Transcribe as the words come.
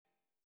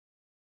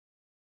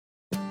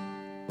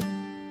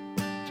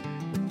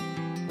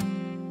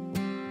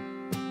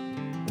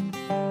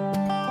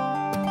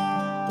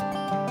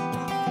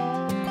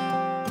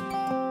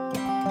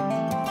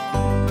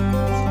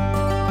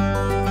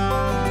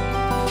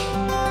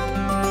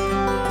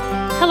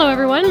Hello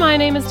everyone, my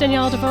name is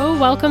Danielle Deveau.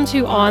 Welcome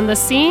to On the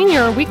Scene,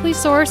 your weekly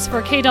source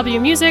for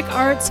KW music,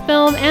 arts,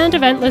 film, and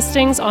event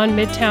listings on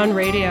Midtown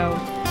Radio.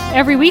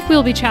 Every week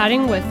we'll be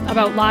chatting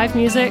about live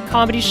music,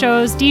 comedy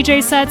shows,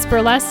 DJ sets,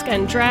 burlesque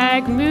and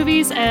drag,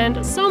 movies,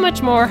 and so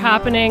much more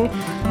happening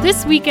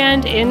this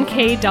weekend in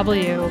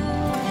KW.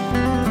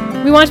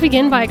 We want to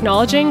begin by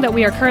acknowledging that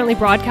we are currently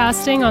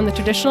broadcasting on the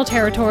traditional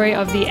territory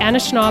of the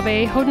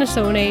Anishinaabe,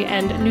 Haudenosaunee,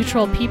 and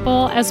Neutral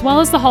people, as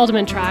well as the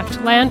Haldeman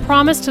Tract, land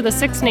promised to the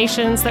Six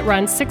Nations that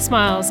run 6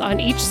 miles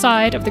on each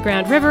side of the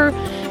Grand River,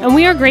 and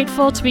we are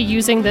grateful to be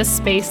using this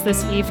space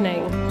this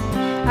evening.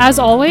 As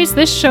always,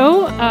 this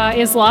show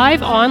is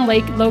live on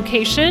lake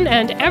location,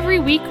 and every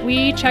week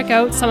we check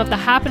out some of the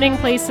happening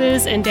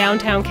places in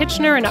downtown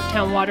Kitchener and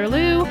uptown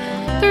Waterloo,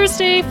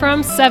 Thursday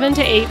from 7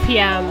 to 8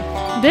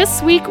 p.m.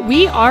 This week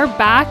we are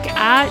back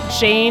at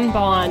Jane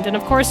Bond, and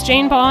of course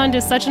Jane Bond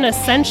is such an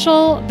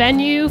essential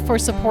venue for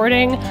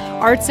supporting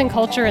arts and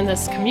culture in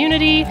this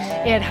community.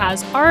 It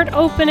has art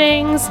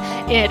openings,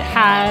 it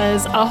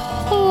has a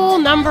whole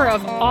number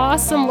of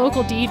awesome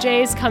local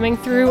DJs coming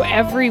through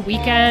every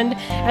weekend,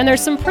 and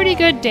there's some pretty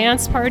good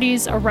dance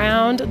parties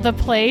around the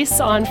place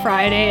on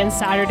Friday and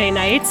Saturday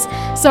nights.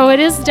 So it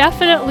is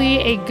definitely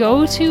a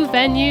go-to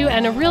venue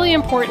and a really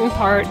important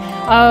part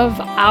of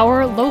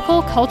our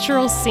local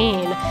cultural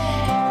scene.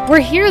 We're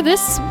here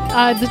this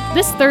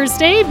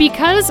Thursday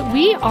because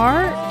we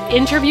are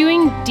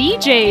interviewing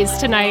DJs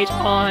tonight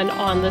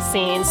on the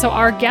scene. So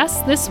our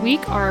guests this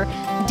week are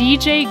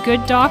DJ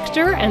Good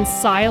Doctor and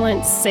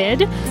Sylent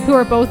Syd, who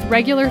are both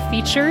regular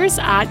features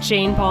at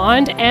Jane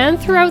Bond and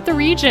throughout the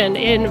region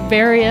in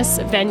various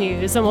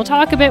venues. And we'll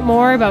talk a bit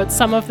more about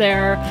some of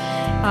their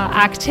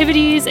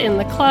activities in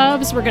the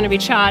clubs. We're going to be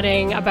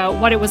chatting about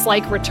what it was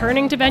like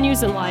returning to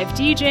venues and live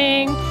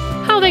DJing,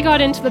 how they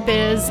got into the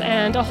biz,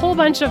 and a whole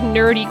bunch of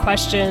nerdy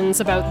questions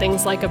about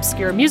things like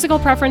obscure musical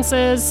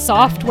preferences,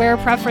 software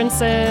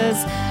preferences,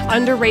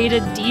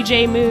 underrated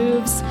DJ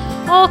moves,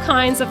 all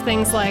kinds of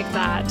things like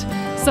that.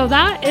 So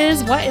that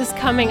is what is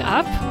coming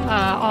up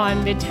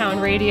on Midtown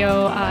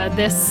Radio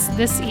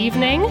this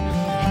evening.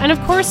 And of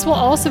course, we'll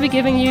also be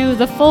giving you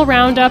the full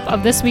roundup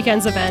of this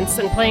weekend's events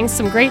and playing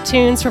some great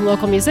tunes from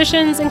local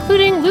musicians,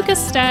 including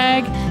Lucas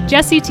Stagg,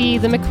 Jesse T,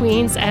 The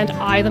McQueens, and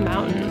I The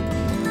Mountain.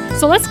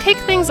 So let's kick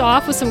things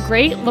off with some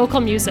great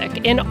local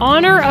music in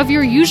honor of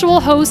your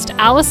usual host,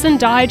 Allison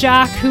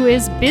Dijak, who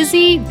is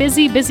busy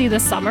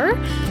this summer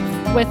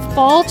with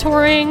fall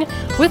touring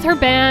with her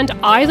band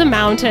I The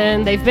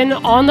Mountain. They've been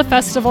on the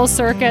festival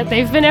circuit,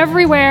 they've been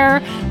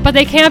everywhere, but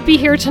they can't be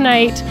here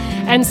tonight.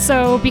 And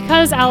so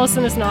because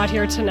Allison is not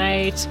here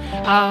tonight,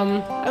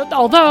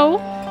 although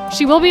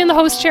she will be in the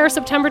host chair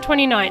September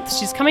 29th.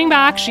 She's coming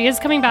back. She is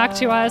coming back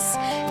to us.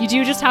 You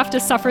do just have to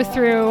suffer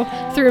through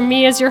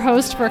me as your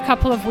host for a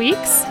couple of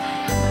weeks.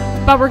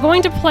 But we're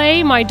going to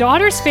play my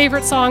daughter's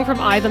favorite song from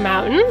I The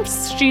Mountain.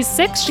 She's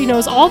 6. She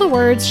knows all the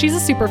words. She's a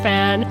super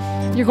fan.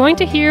 You're going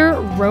to hear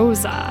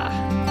Rosa.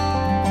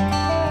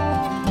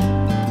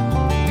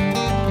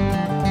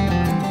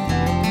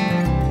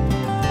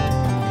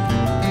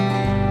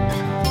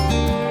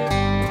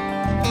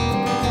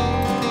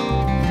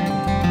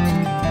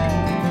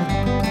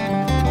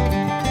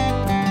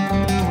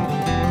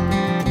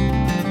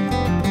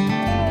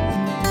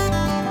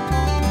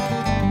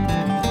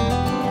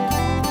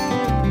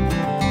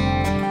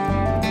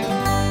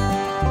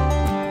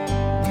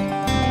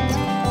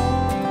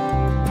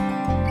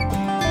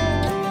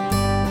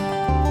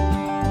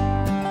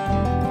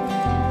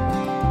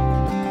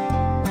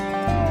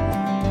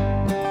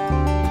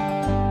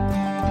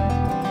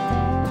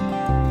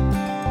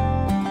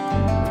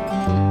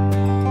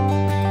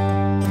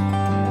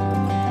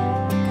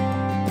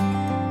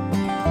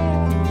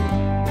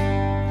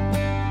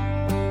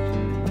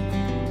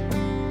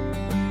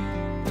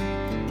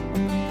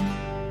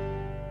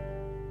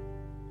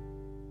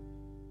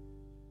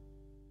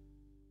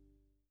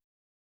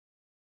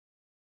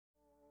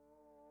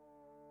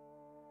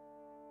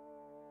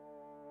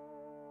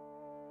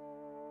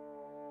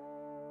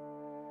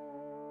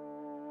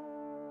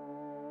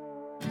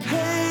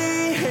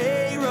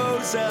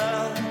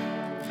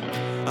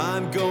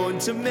 I'm going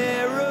to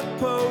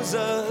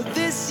Mariposa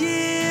this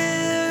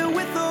year,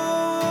 with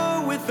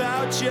or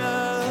without you.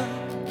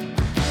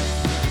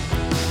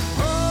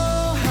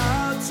 Oh,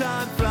 how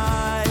time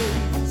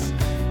flies.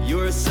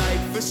 You're a sight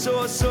for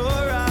sore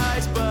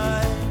eyes,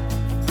 but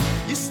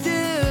you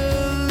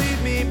still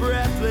leave me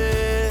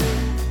breathless.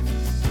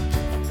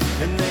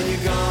 And then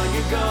you're gone,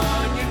 you're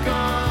gone, you're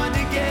gone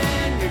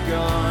again. You're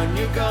gone,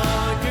 you're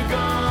gone, you're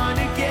gone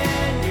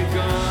again. You're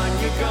gone,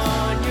 you're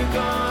gone, you're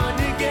gone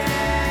again.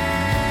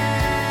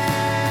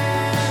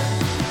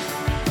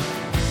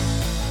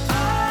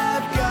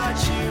 I've got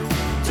you,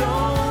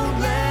 don't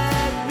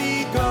let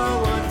me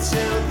go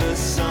until the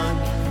sun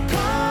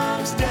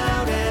comes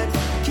down and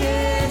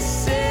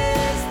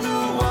kisses the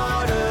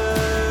water.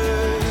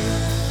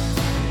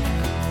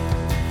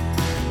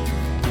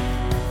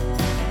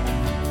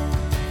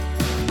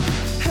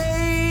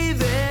 Hey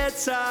there,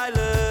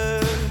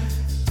 Tyler,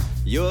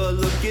 you're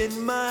looking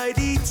getting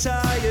mighty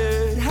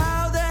tired.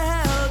 How the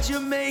hell'd you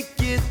make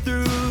it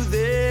through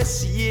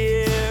this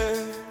year?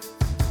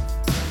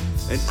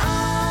 And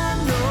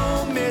I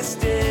know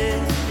missed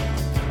it,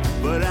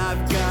 but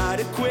I've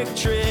got a quick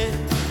trick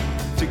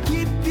to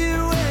keep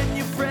you and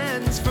your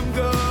friends from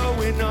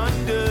going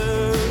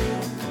under.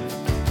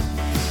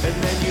 And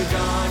then you're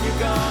gone, you're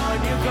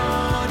gone, you're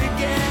gone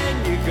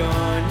again. You're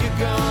gone, you're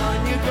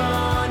gone, you're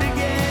gone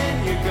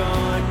again. You're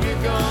gone,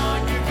 you're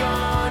gone, you're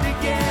gone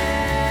again.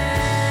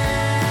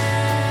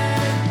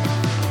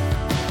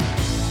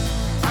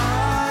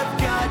 I've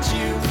got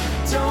you,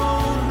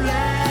 don't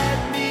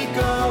let me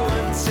go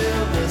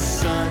until the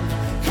sun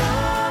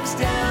comes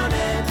down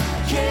and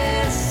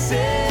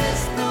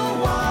kisses the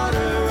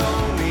water.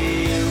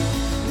 Only you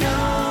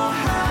know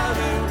how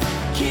to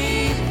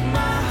keep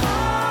my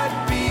heart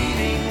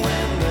beating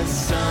when the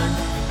sun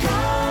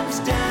comes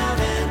down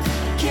and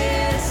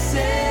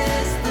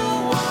kisses the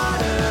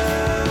water.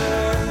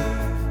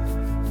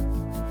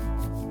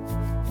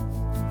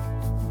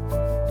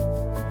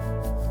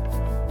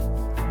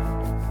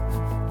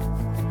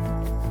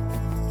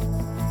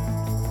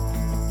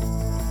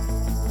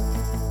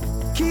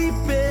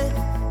 Keep it,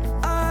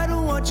 I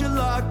don't want you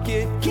lock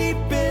it.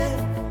 Keep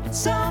it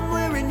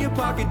somewhere in your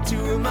pocket to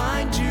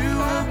remind you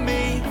of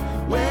me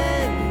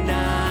when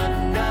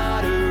I'm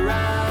not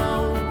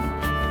around.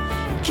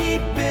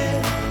 Keep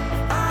it,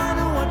 I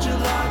don't want you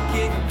lock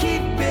it.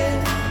 Keep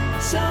it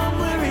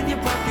somewhere in your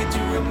pocket to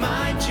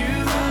rmind you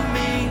of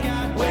me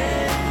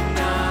when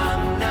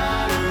I'm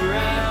not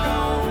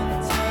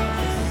around.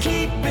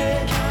 Keep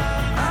it,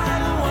 I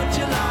don't want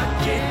you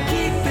lock it.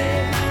 Keep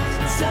it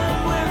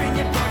somewhere in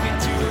your pocket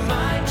to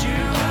remind you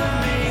of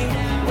me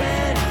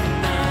when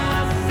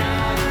I'm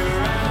not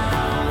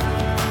around.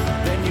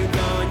 Then you're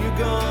gone, you're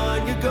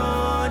gone, you're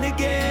gone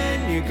again.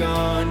 You're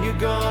gone, you're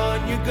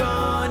gone, you're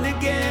gone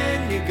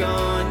again. You're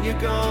gone, you're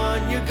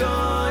gone, you're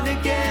gone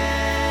again.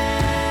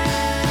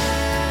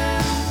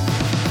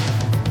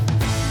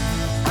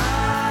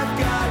 I've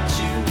got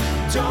you,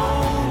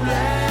 don't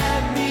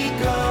let me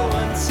go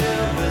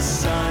until the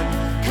sun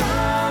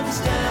comes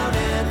down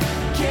and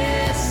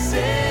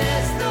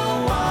kisses the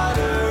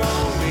water.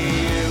 Only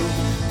you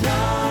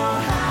know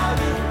how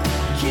to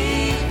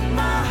keep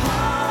my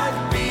heart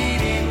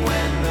beating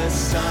when the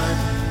sun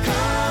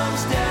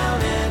comes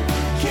down and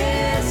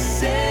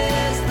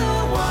kisses the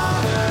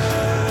water.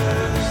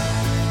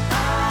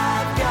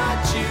 I've got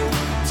you,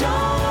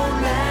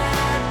 don't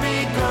let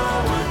me go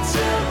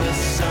until the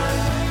sun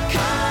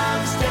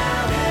comes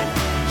down and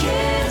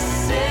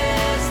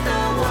kisses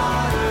the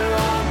water.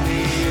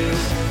 Only you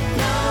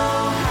know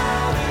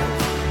how to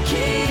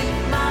keep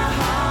my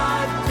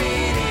heart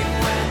beating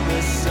when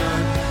the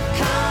sun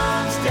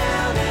comes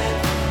down and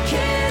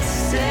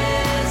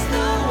kisses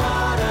the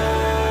water.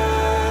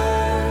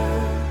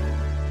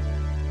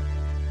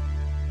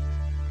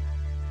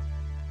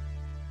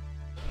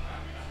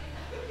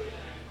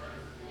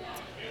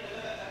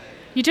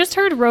 You just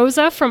heard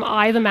Rosa from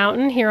Eye the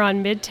Mountain here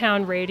on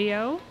Midtown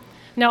Radio.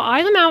 Now,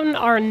 Eye the Mountain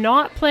are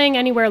not playing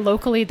anywhere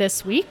locally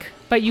this week,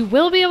 but you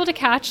will be able to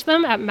catch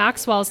them at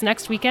Maxwell's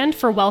next weekend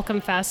for Welcome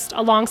Fest,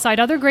 alongside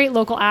other great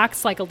local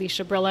acts like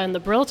Alicia Brilla and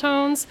the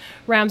Brilltones,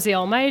 Ramsey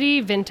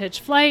Almighty, Vintage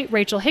Flight,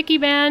 Rachel Hickey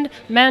Band,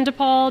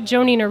 Mandapal,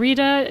 Joni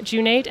Narita,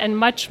 Junate, and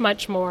much,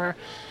 much more.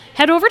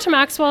 Head over to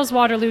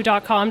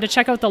maxwellswaterloo.com to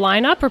check out the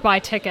lineup or buy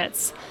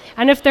tickets.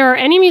 And if there are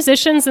any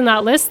musicians in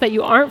that list that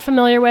you aren't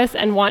familiar with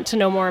and want to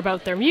know more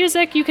about their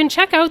music, you can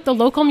check out the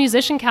local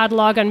musician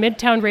catalog on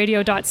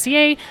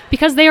midtownradio.ca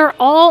because they are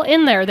all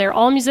in there. They're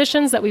all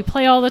musicians that we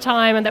play all the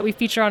time and that we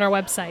feature on our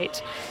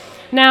website.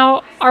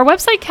 Now, our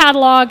website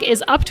catalog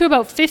is up to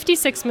about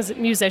 56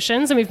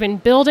 musicians, and we've been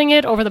building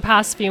it over the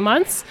past few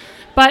months.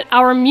 But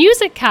our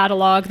music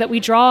catalog that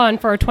we draw on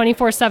for our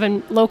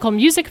 24/7 local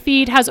music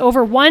feed has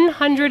over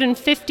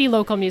 150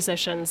 local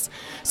musicians.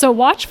 So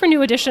watch for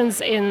new additions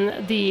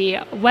in the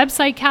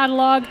website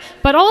catalog.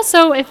 But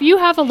also, if you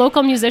have a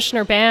local musician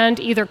or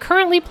band either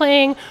currently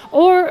playing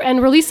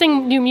and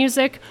releasing new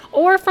music,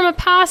 or from a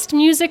past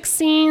music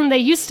scene, they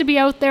used to be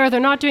out there, they're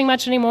not doing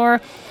much anymore,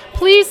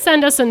 please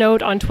send us a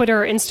note on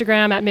Twitter or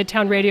Instagram at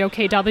Midtown Radio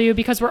KW,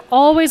 because we're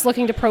always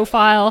looking to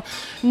profile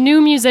new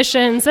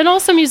musicians and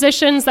also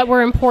musicians that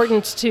were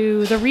important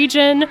to the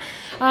region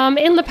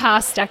in the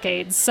past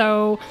decades.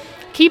 So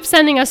keep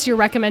sending us your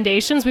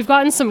recommendations. We've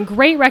gotten some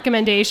great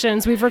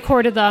recommendations. We've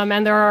recorded them,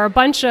 and there are a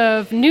bunch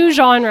of new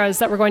genres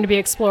that we're going to be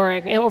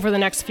exploring over the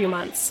next few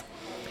months.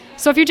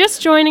 So if you're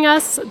just joining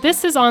us,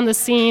 this is On the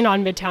Scene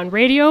on Midtown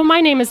Radio.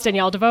 My name is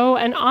Danielle Deveau,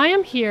 and I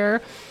am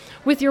here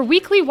with your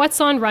weekly What's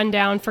On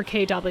rundown for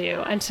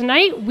KW. And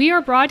tonight we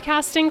are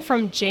broadcasting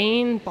from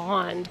Jane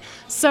Bond.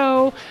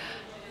 So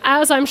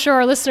as I'm sure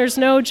our listeners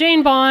know,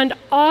 Jane Bond,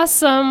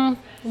 awesome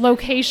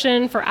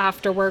location for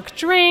after work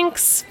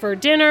drinks, for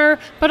dinner,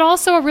 but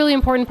also a really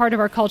important part of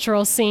our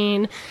cultural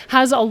scene.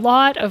 Has a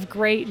lot of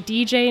great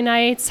DJ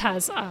nights,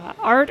 has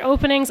art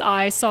openings.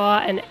 I saw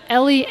an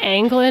Ellie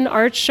Anglin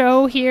art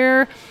show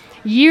here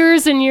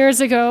years and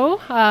years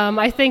ago.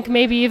 I think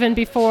maybe even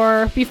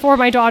before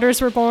my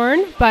daughters were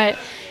born, but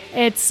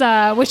it's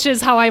which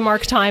is how I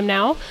mark time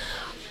now.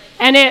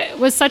 And it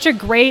was such a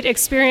great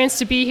experience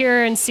to be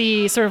here and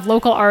see sort of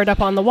local art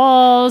up on the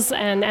walls,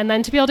 and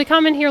then to be able to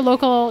come and hear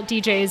local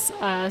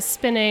DJs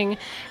spinning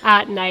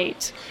at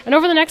night. And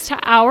over the next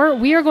hour,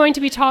 we are going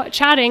to be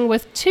chatting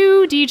with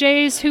two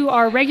DJs who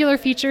are regular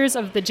features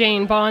of the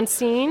Jane Bond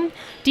scene,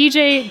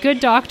 DJ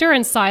Good Doctor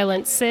and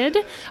Sylent Syd,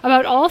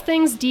 about all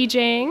things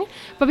DJing.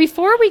 But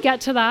before we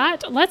get to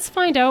that, let's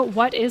find out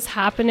what is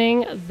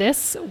happening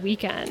this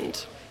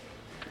weekend.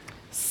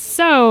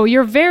 So,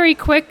 your very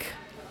quick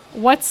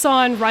What's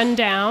on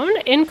rundown.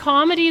 In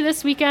comedy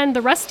this weekend,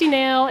 The Rusty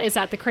Nail is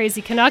at the Crazy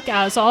Canuck,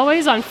 as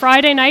always. On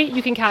Friday night,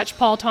 you can catch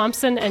Paul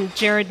Thompson and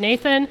Jared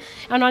Nathan.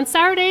 And on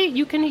Saturday,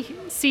 you can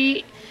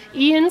see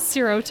Ian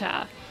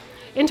Sirota.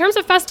 In terms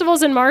of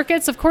festivals and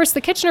markets, of course,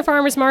 the Kitchener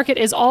Farmers Market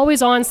is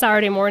always on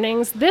Saturday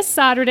mornings. This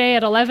Saturday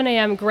at 11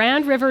 a.m.,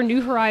 Grand River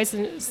New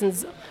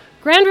Horizons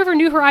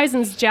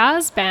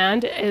Jazz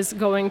Band is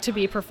going to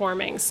be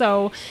performing.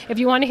 So if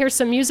you want to hear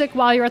some music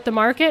while you're at the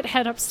market,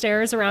 head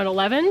upstairs around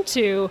 11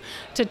 to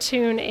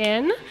tune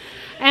in.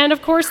 And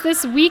of course,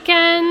 this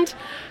weekend,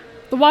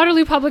 the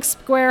Waterloo Public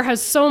Square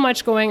has so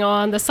much going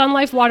on. The Sun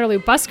Life Waterloo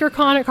Busker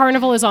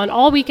Carnival is on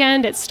all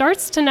weekend. It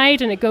starts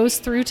tonight and it goes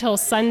through till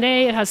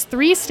Sunday. It has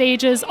 3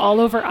 stages all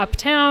over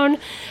uptown,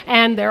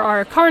 and there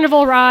are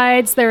carnival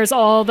rides. There's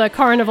all the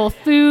carnival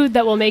food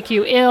that will make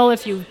you ill.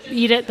 If you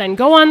eat it, then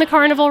go on the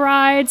carnival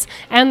rides.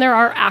 And there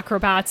are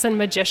acrobats and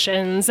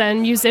magicians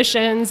and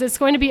musicians. It's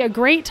going to be a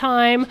great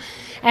time.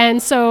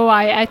 And so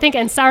I think,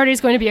 and Saturday is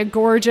going to be a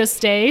gorgeous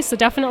day, so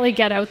definitely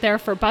get out there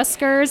for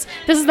buskers.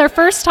 This is their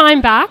first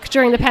time back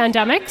during the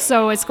pandemic,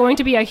 so it's going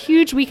to be a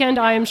huge weekend,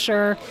 I am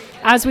sure.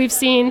 As we've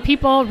seen,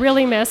 people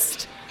really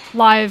missed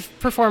live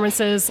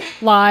performances,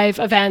 live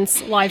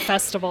events, live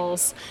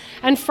festivals.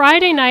 And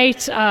Friday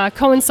night,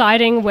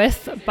 coinciding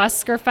with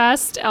Busker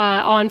Fest,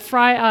 on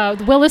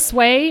Willis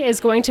Way is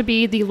going to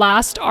be the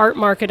last art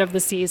market of the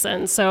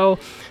season. So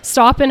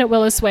stop in at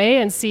Willis Way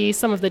and see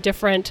some of the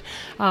different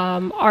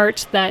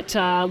art that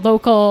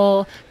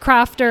local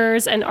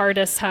crafters and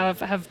artists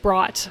have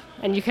brought.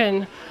 And you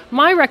can,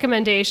 my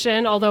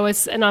recommendation, although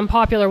it's an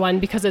unpopular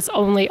one because it's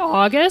only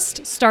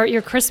August, start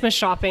your Christmas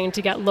shopping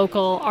to get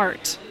local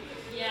art.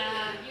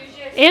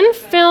 In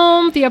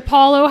film, the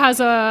Apollo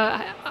has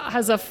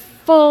a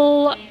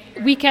full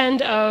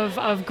weekend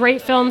of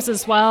great films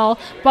as well.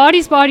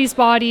 Bodies, Bodies,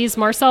 Bodies,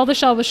 Marcel the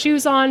Shell with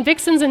Shoes On,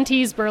 Vixens and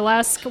Tees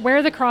Burlesque,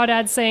 Where the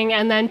Crawdads Sing,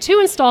 and then 2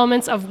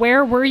 installments of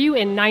Where Were You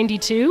in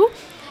 92,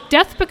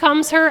 Death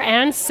Becomes Her,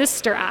 and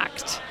Sister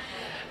Act.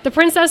 The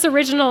Princess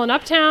Original in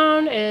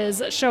Uptown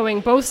is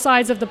showing Both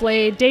Sides of the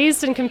Blade,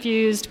 Dazed and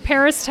Confused,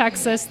 Paris,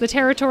 Texas, The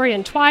Territory,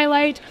 and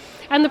Twilight,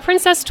 and the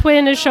Princess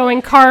Twin is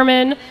showing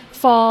Carmen,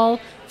 Fall,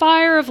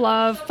 Fire of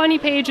Love, Funny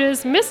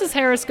Pages, Mrs.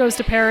 Harris Goes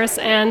to Paris,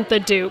 and The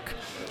Duke.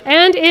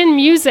 And in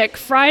music,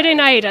 Friday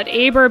night at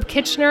Aberb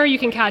Kitchener, you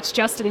can catch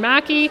Justin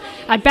Mackey.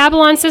 At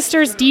Babylon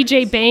Sisters,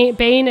 DJ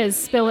Bain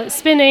is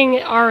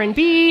spinning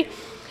R&B.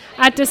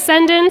 At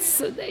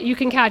Descendants, you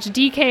can catch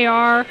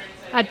DKR.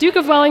 At Duke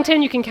of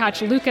Wellington, you can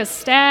catch Lucas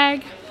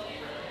Stagg.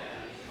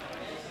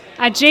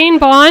 At Jane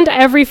Bond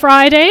every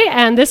Friday,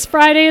 and this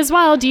Friday as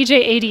well, DJ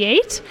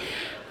 88.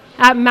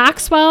 At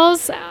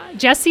Maxwell's,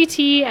 Jesse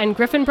T and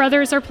Griffin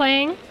Brothers are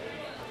playing.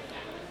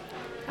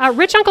 At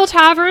Rich Uncle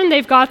Tavern,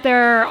 they've got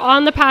their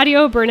On the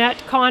Patio,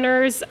 Burnett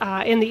Connors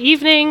in the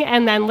evening,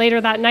 and then later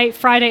that night,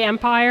 Friday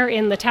Empire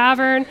in the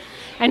tavern.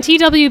 And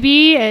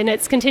TWB, in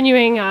its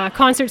continuing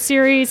concert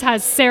series,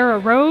 has Sarah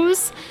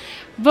Rose.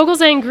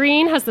 Vogelzang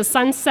Green has the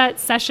Sunset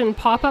Session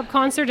pop-up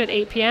concert at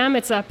 8 p.m.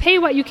 It's a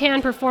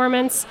pay-what-you-can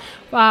performance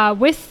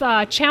with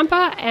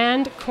Champa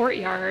and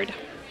Courtyard.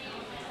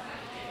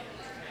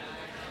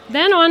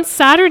 Then on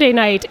Saturday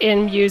night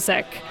in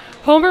music,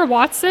 Homer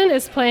Watson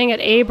is playing at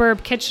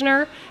Aberb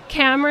Kitchener.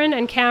 Cameron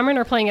and Cameron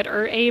are playing at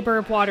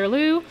Aberb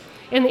Waterloo.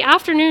 In the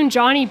afternoon,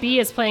 Johnny B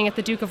is playing at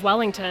the Duke of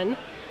Wellington.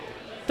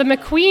 The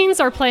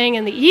McQueens are playing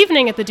in the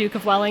evening at the Duke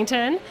of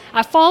Wellington.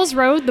 At Falls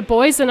Road, the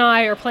Boys and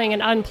I are playing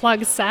an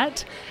unplugged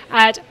set.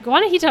 At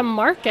Guanahita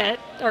Market,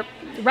 or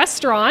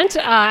restaurant,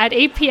 at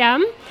 8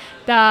 p.m.,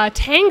 the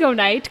Tango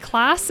Night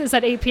class is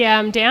at 8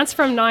 p.m., dance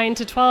from 9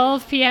 to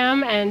 12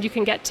 p.m., and you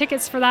can get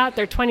tickets for that.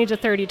 They're $20 to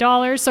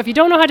 $30. So if you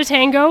don't know how to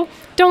tango,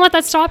 don't let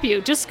that stop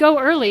you. Just go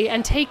early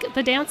and take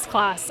the dance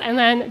class and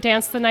then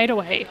dance the night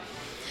away.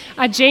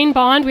 At Jane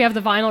Bond, we have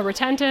the Vinyl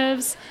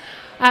Retentives.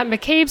 At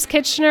McCabe's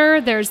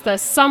Kitchener, there's the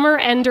Summer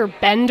Ender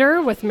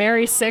Bender with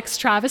Mary Six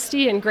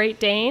Travesty and Great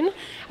Dane.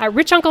 At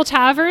Rich Uncle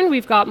Tavern,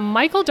 we've got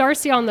Michael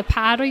Darcy on the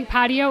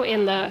patio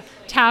in the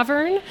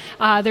tavern.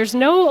 There's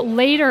no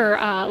later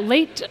in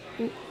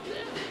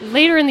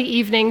the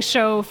evening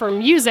show for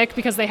music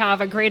because they have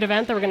a great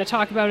event that we're going to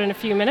talk about in a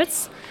few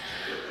minutes.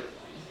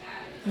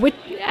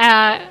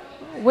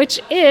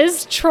 which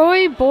is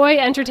Troy Boy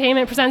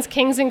Entertainment presents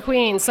Kings and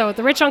Queens. So at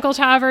the Rich Uncle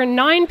Tavern,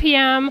 9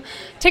 p.m.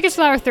 Tickets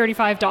are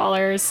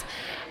 $35.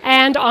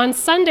 And on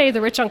Sunday,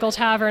 the Rich Uncle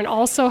Tavern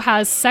also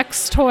has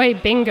sex toy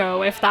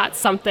bingo, if that's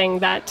something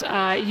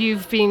that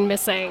you've been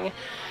missing.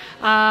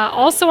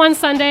 Also on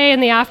Sunday in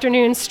the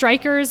afternoon,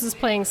 Strikers is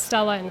playing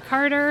Stella and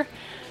Carter.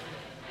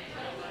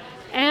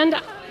 And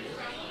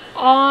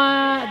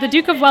the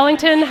Duke of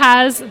Wellington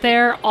has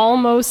their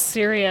Almost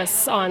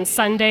Serious on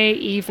Sunday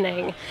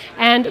evening.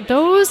 And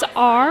those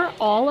are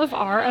all of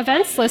our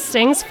events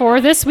listings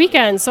for this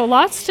weekend. So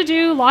lots to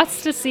do,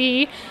 lots to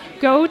see.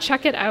 Go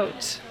check it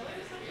out.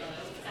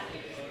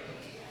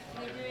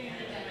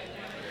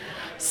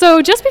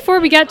 So just before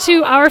we get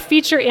to our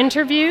feature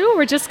interview,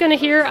 we're just going to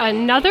hear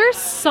another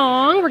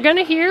song. We're going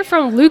to hear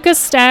from Lucas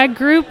Stagg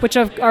Group, which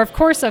are, of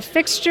course, a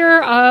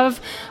fixture of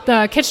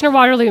the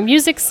Kitchener-Waterloo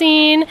music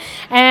scene.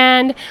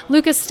 And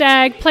Lucas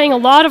Stagg playing a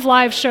lot of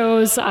live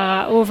shows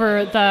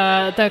over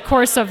the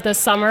course of the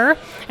summer,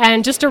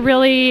 and just a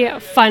really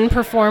fun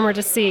performer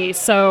to see.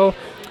 So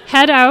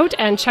head out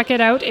and check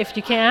it out if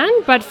you can.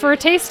 But for a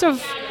taste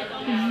of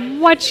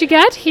what you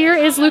get, here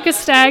is Lucas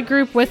Stagg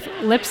Group with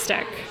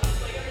Lipstick.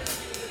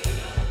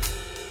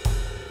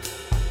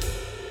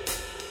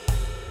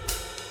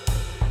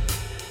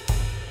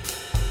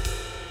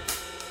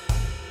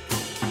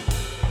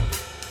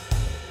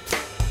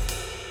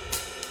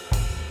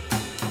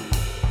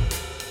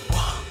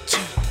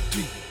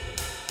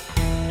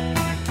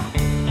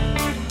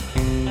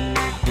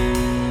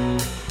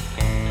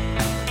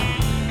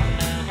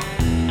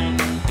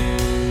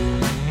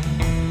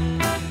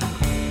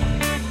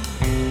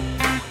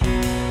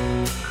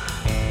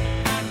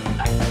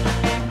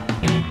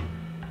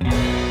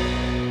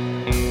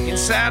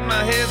 Inside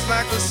my head's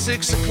like the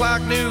 6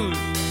 o'clock news.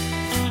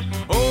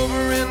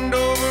 Over and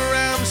over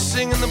I'm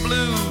singing the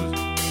blues.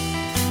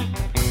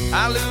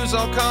 I lose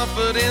all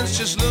confidence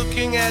just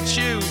looking at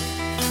you.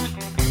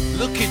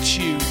 Look at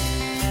you.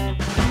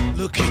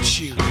 Look at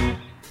you.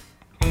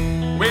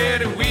 Where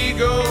did we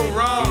go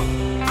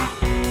wrong?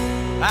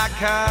 I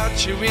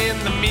caught you in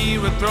the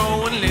mirror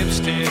throwing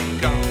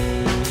lipstick on.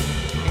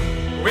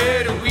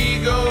 Where did we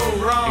go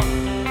wrong?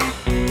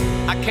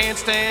 I can't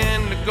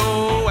stand to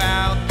go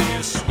out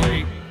this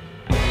way.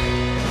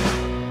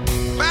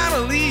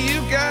 Finally,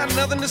 you got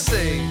nothing to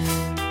say,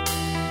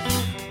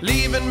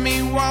 leaving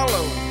me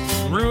wallow,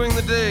 ruining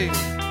the day,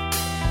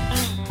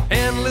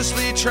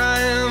 endlessly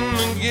trying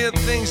to get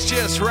things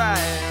just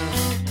right.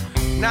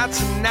 Not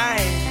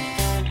tonight,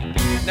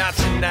 not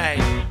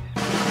tonight.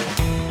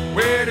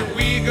 Where did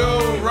we go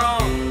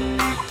wrong?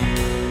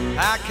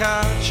 I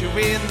caught you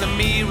in the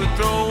mirror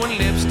throwing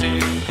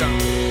lipstick on.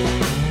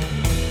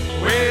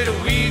 Where do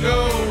we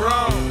go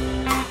wrong?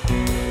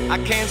 I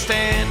can't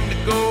stand to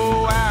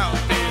go out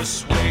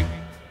this way.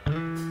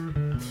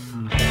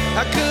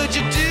 How could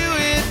you do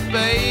it,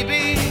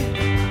 baby?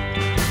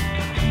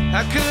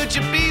 How could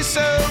you be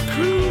so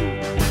cruel?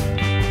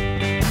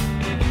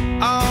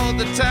 All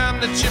the time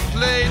that you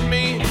played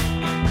me,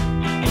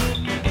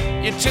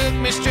 you took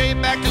me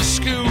straight back to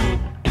school.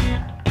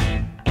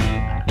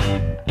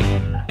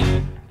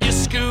 You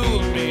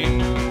schooled me.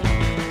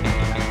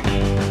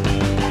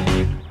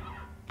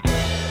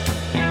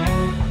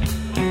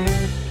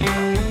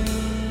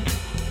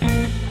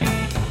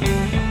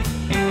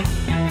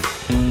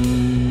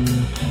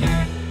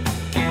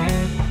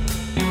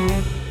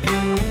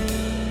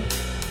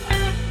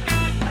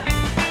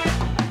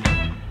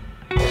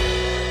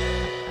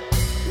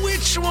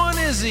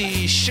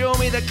 Show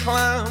me the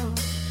clown.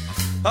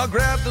 I'll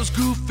grab those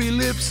goofy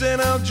lips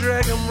and I'll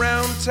drag them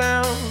round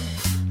town.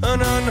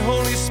 An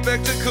unholy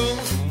spectacle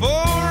for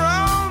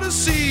all to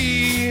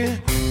see.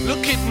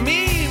 Look at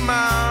me,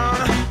 Ma.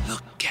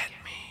 Look at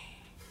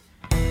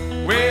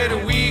me. Where do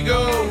we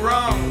go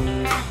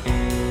wrong?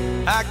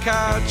 I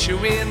caught you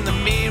in the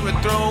mirror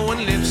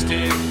throwing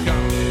lipstick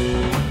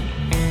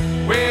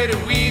on. Where do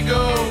we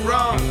go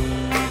wrong?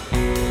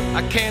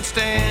 I can't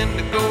stand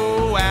to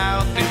go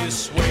out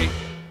this way.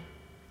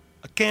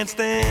 I can't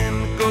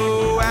stand to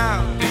go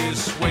out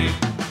this way.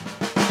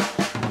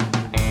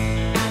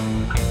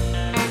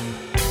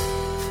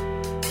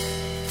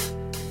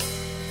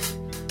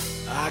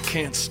 I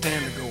can't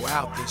stand to go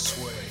out this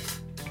way.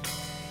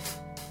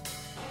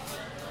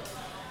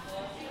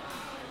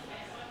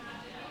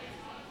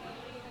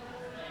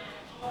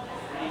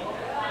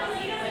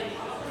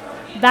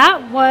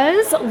 That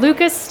was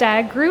Lucas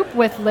Stagg Group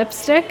with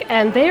Lipstick,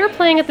 and they are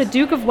playing at the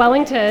Duke of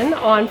Wellington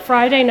on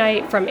Friday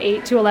night from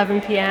 8 to 11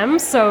 p.m.,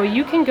 so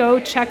you can go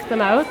check them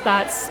out.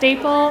 That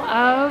staple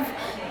of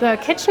the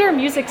Kitchener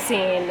music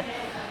scene.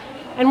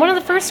 And one of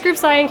the first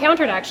groups I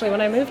encountered, actually,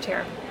 when I moved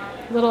here.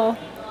 Little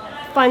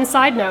fun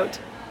side note.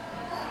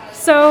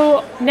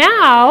 So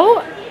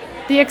now,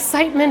 The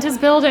excitement is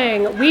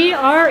building. We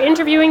are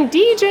interviewing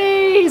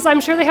DJs.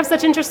 I'm sure they have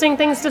such interesting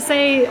things to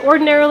say,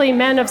 ordinarily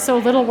men of so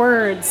little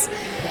words.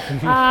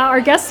 Our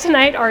guests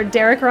tonight are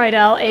Derek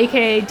Rydell,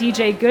 a.k.a.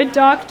 DJ Good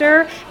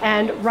Doctor,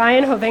 and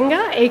Ryan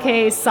Hovinga,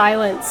 a.k.a.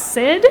 Sylent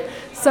Syd.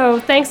 So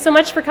thanks so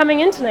much for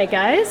coming in tonight,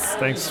 guys.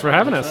 Thanks for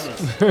having us.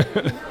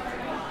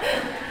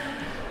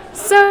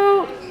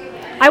 So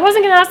I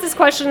wasn't going to ask this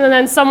question, and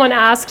then someone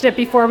asked it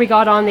before we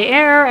got on the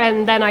air,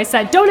 and then I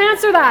said, don't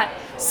answer that.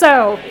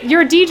 So,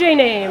 your DJ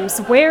names,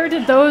 where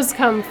did those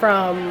come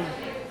from?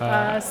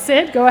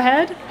 Syd, go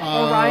ahead.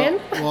 Or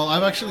Ryan? Well,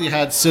 I've actually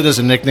had Syd as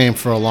a nickname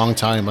for a long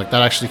time. Like,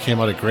 that actually came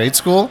out of grade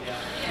school.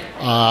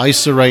 I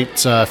used to write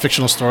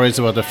fictional stories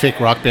about a fake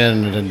rock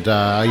band, and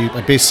I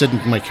based Syd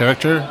in my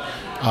character.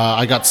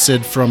 I got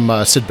Syd from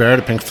Syd Barrett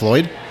at Pink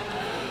Floyd.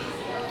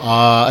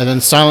 And then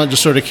Sylent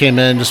just sort of came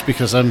in just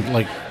because I'm,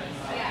 like,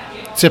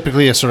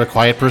 typically a sort of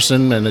quiet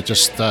person, and it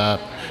just, I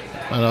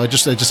don't know, it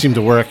just seemed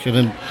to work. And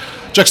then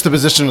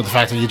juxtaposition with the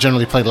fact that you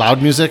generally play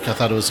loud music, I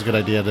thought it was a good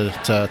idea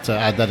to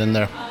add that in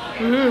there.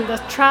 Mm-hmm. The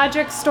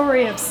tragic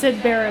story of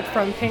Syd Barrett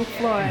from Pink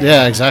Floyd.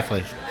 Yeah,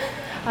 exactly.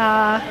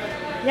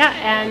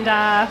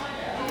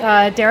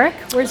 Derek,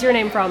 where's your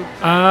name from?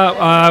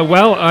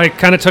 Well, I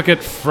kind of took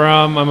it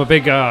from, I'm a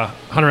big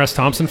Hunter S.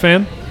 Thompson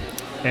fan,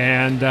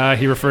 and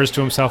he refers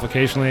to himself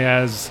occasionally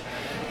as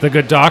the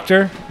Good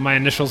Doctor. My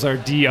initials are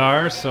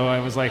DR, so I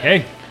was like,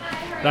 hey,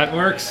 that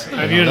works.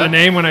 I needed a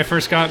name when I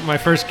first got my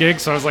first gig,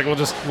 so I was like,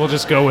 we'll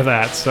just go with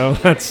that. So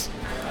that's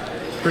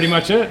pretty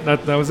much it.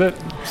 That was it.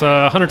 It's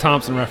a Hunter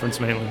Thompson reference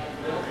mainly.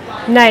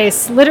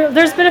 Nice.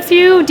 There's been a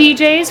few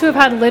DJs who have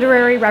had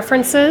literary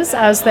references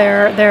as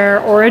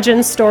their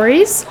origin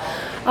stories.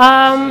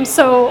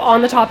 So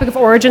on the topic of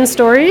origin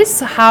stories,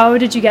 how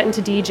did you get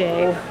into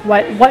DJing?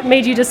 What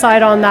made you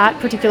decide on that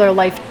particular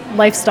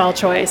lifestyle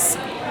choice?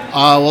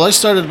 Well, I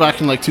started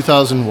back in like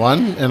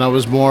 2001, and I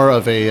was more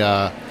of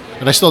a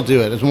and I still do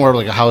it. It's more of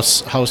like a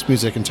house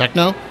music and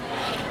techno.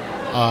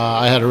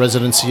 I had a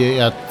residency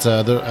at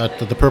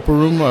the Purple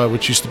Room,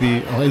 which used to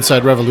be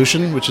inside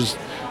Revolution, which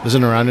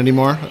isn't around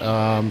anymore.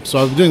 So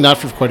I've been doing that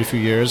for quite a few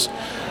years.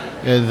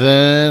 And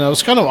then I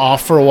was kind of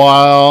off for a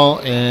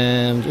while,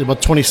 and in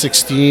about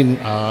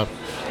 2016,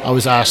 I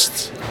was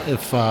asked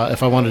if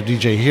I wanted to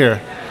DJ here.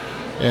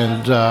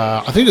 And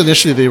I think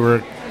initially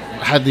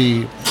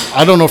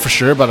I don't know for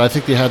sure, but I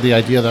think they had the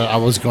idea that I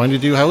was going to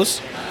do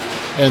house.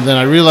 And then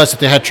I realized that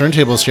they had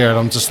turntables here, and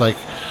I'm just like,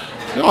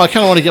 I kind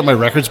of want to get my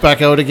records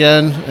back out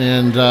again.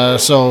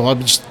 And so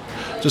I'm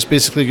just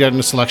basically getting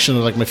a selection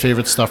of like my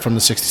favorite stuff from the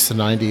 60s to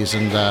 90s,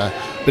 and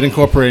been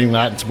incorporating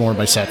that into more of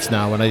my sets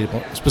now,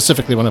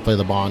 specifically when I play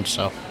the Bond.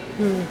 So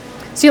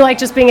you like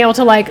just being able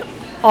to like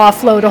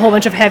offload a whole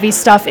bunch of heavy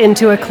stuff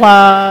into a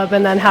club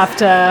and then have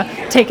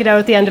to take it out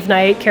at the end of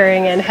night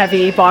carrying in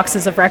heavy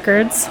boxes of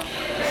records?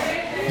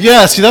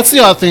 Yeah, see, that's the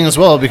odd thing as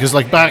well, because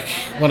like back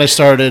when I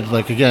started,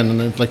 like again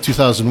in like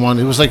 2001,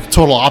 it was like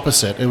total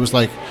opposite. It was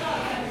like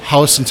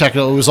house and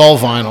techno. It was all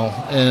vinyl,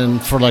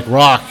 and for like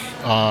rock,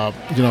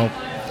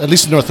 at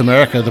least in North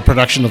America, the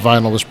production of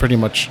vinyl was pretty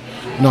much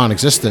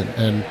non-existent.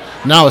 And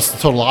now it's the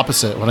total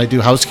opposite. When I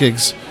do house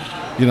gigs,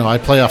 I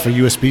play off a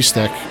USB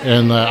stick,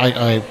 and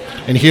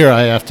and here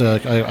I have to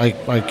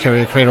I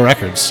carry a crate of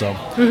records. So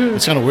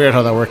It's kind of weird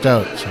how that worked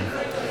out. So.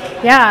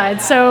 Yeah,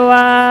 and so.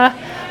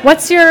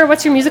 What's your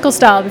musical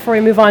style before we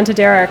move on to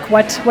Derek?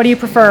 What do you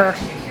prefer?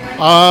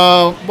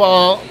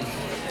 Well,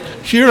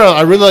 here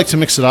I really like to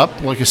mix it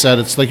up. Like I said,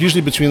 it's like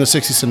usually between the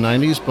 60s and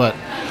 90s, but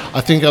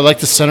I think I like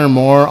to center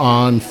more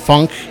on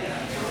funk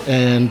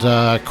and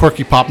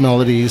quirky pop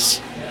melodies.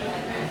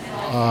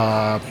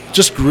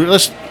 Just groove.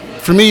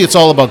 For me, it's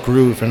all about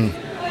groove, and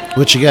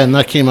which again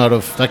that came out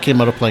of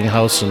playing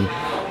house and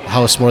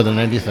house more than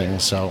anything.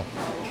 So.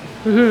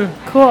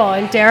 Cool.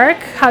 And Derek,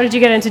 how did you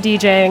get into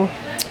DJing?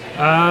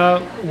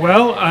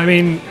 Well, I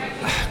mean,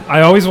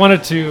 I always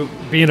wanted to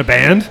be in a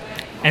band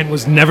and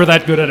was never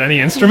that good at any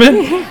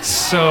instrument.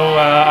 So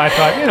I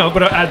thought,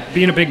 but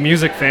being a big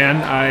music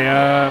fan,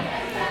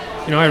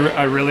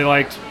 I really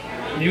liked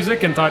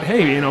music and thought,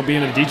 hey,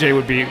 being a DJ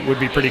would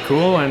be pretty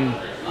cool. And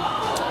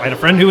I had a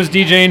friend who was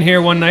DJing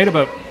here one night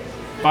about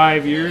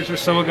 5 years or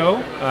so ago,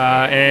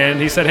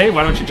 and he said, hey,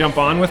 why don't you jump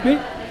on with me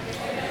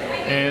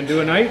and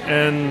do a night?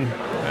 And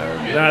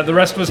the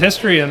rest was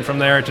history. And from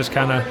there, it just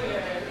kind of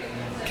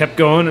kept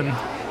going, and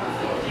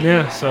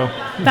so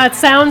that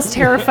sounds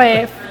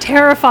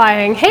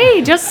terrifying.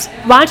 Hey,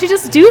 why don't you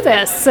just do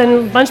this,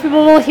 and a bunch of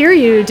people will hear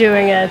you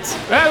doing it.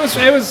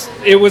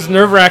 It was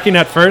nerve-wracking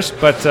at first,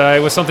 but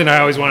it was something I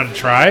always wanted to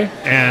try,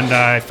 and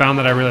I found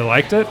that I really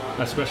liked it,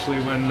 especially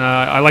when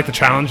I like the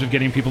challenge of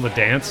getting people to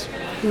dance.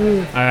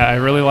 I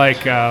really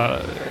like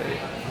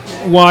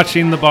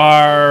watching the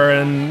bar,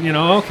 and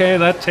okay,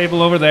 that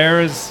table over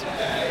there is.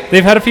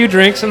 They've had a few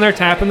drinks and they're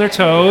tapping their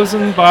toes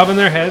and bobbing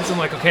their heads. I'm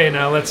like, okay,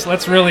 now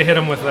let's really hit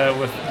them with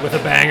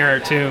a banger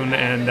tune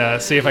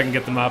and see if I can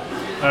get them up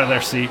out of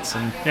their seats.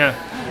 And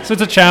so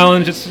it's a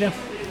challenge.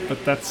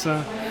 But that's.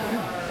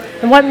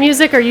 And what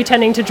music are you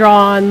tending to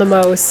draw on the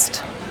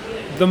most?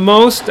 The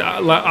most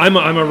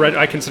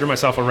I consider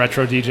myself a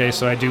retro DJ,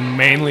 so I do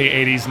mainly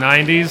 80s,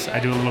 90s. I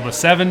do a little bit of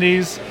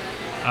 70s,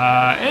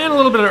 and a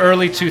little bit of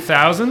early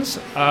 2000s.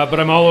 But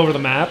I'm all over the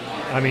map.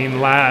 I mean,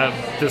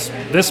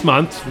 this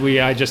month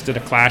I just did a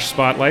Clash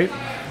spotlight,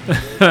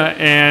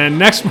 and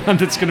next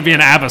month it's going to be an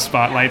ABBA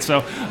spotlight.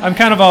 So I'm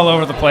kind of all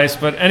over the place.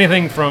 But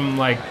anything from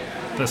like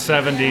the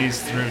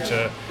 70s through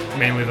to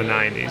mainly the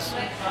 90s.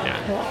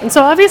 Yeah. And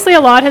so obviously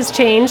a lot has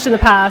changed in the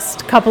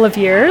past couple of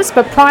years,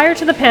 but prior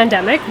to the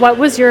pandemic, what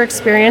was your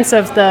experience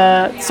of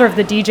the sort of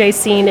the DJ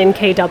scene in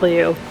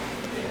KW?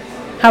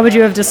 How would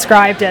you have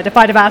described it if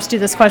I'd have asked you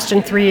this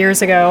question 3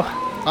 years ago?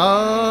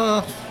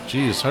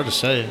 Geez, hard to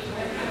say.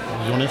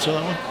 You want to answer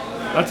that one?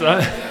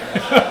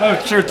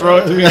 That's sure throw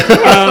it to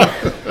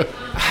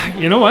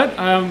me. You know what?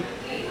 I'm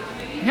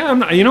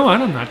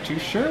not too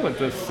sure what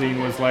this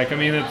scene was like. I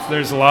mean,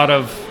 there's a lot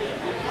of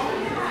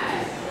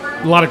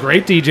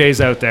great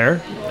DJs out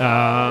there,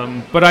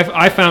 but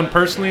I found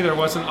personally there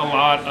wasn't a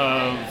lot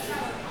of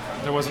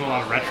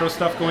retro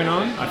stuff going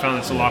on. I found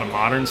it's a lot of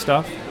modern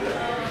stuff.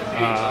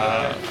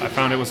 I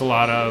found it was a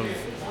lot of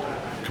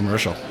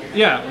commercial.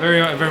 Yeah,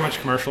 very very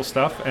much commercial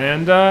stuff,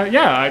 and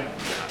I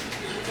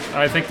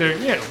think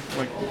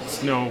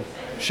it's no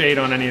shade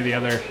on any of the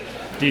other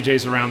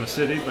DJs around the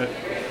city, but.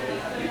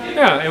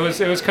 Yeah, it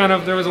was kind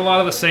of, there was a lot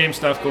of the same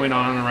stuff going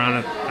on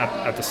around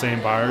at the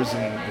same bars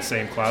and the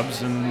same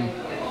clubs, and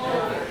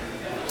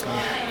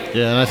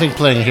yeah, and I think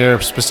playing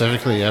here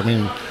specifically, I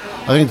mean,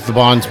 I think the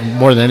Bonds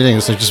more than anything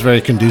is just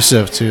very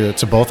conducive to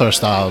both our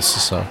styles.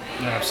 So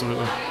yeah,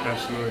 absolutely.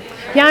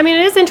 Yeah, I mean,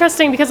 it is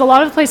interesting because a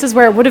lot of the places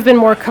where it would have been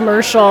more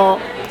commercial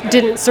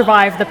didn't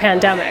survive the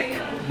pandemic.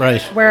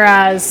 Right.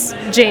 Whereas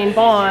Jane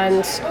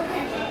Bond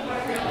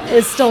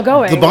is still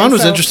going. The Bond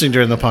was interesting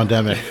during the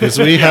pandemic because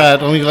we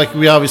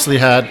obviously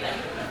had,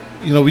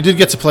 we did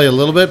get to play a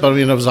little bit, but I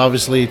mean, it was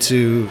obviously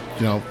the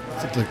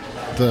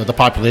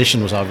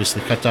population was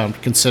obviously cut down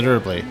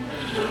considerably.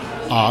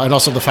 And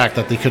also the fact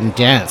that they couldn't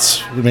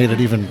dance made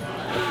it even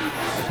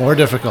more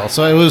difficult.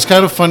 So it was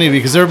kind of funny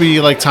because there would be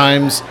like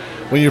times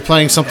when you're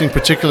playing something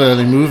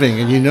particularly moving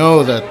and you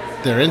know that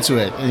they're into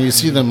it and you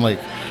see them like,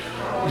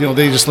 they're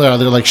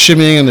like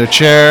shimmying in their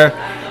chair.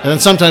 And then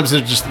sometimes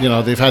they're just,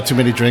 they've had too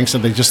many drinks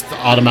and they just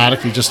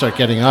automatically just start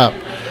getting up,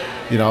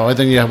 and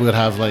then you would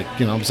have like,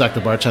 Zach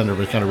the bartender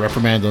would kind of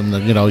reprimand them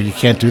that, you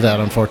can't do that,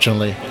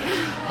 unfortunately.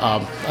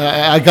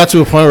 I got to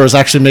a point where I was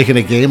actually making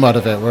a game out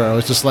of it where I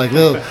was just like,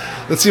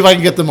 let's see if I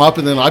can get them up.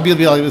 And then I'd be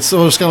like,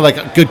 so it was kind of like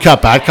a good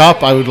cop, bad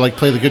cop. I would like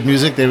play the good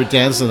music, they would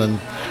dance, and then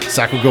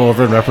Zach would go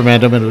over and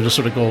reprimand them, and it would just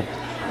sort of go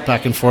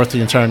back and forth the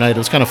entire night. It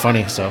was kind of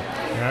funny, so.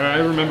 I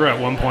remember at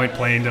one point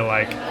playing to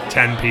like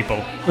 10 people.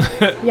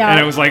 Yeah. And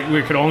it was like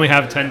we could only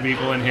have 10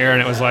 people in here,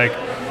 and it was like,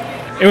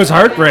 it was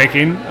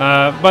heartbreaking.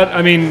 But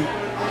I mean,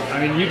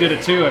 you did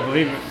it too, I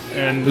believe.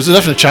 And it was a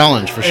definite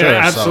challenge for sure.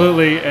 Yeah,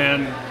 absolutely.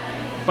 So.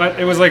 But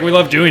it was like we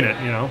loved doing it,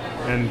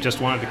 and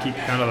just wanted to keep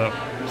kind of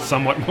the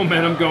somewhat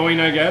momentum going,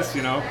 I guess,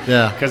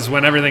 Yeah. Because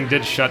when everything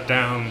did shut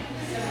down,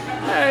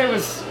 it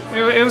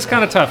was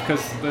kind of tough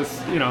because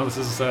this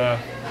is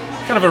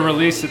kind of a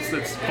release.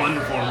 It's fun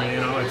for me,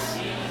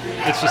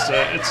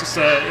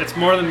 It's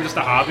more than just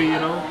a hobby,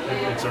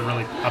 It's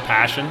really a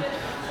passion,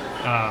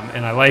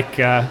 and I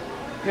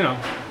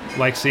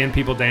like seeing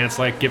people dance,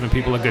 like giving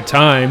people a good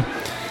time.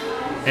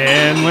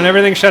 And when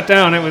everything shut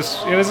down, it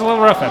was a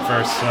little rough at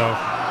first. So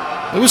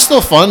it was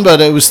still fun, but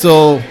it was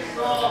a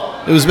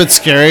bit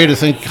scary to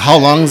think how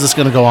long is this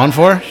going to go on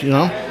for,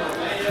 Yeah.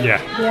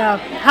 Yeah.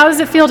 How does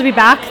it feel to be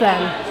back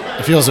then?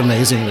 It feels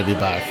amazing to be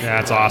back. Yeah,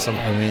 it's awesome.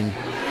 I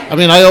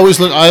mean, I always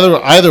look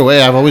either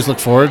way. I've always looked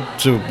forward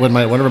to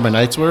whenever my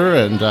nights were,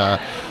 and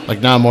like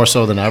now more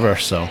so than ever.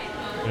 So,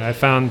 and I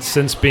found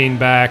since being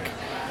back,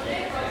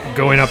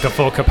 going up to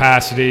full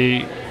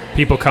capacity,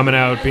 people coming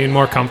out, being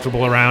more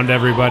comfortable around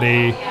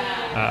everybody,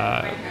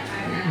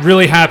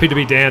 really happy to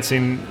be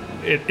dancing.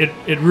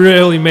 It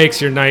really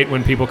makes your night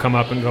when people come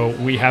up and go,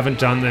 "We haven't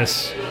done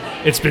this.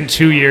 It's been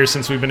 2 years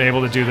since we've been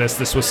able to do this.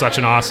 This was such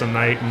an awesome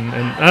night," and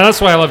that's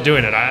why I love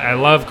doing it. I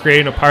love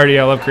creating a party.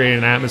 I love creating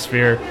an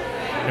atmosphere.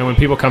 And when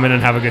people come in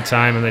and have a good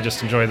time and they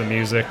just enjoy the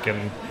music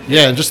and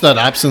just that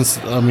absence.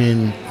 I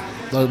mean,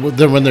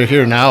 when they're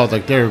here now,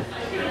 like they're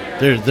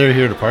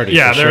here to party.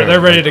 Yeah, they're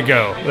ready to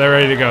go. They're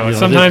ready to go.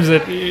 Sometimes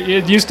it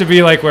used to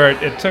be like where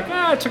it took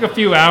a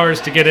few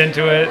hours to get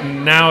into it,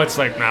 and now it's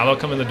like they'll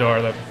come in the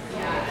door.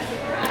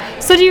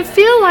 So do you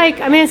feel like,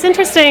 it's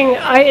interesting,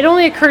 it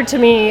only occurred to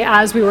me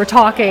as we were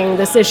talking,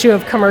 this issue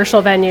of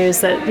commercial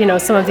venues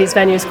that, some of these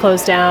venues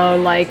closed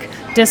down, like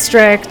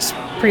District,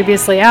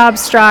 previously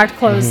Abstract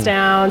closed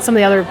down, some of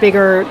the other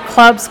bigger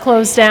clubs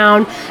closed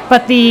down,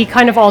 but the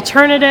kind of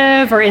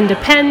alternative or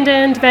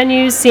independent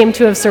venues seem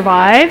to have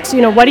survived.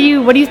 What do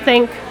you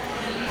think?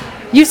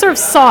 You sort of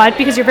saw it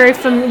because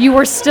you're you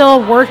were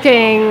still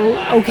working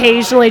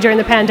occasionally during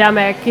the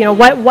pandemic.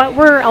 What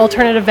were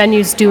alternative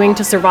venues doing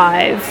to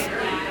survive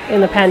in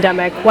the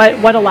pandemic?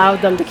 What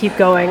allowed them to keep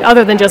going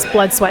other than just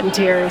blood, sweat, and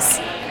tears?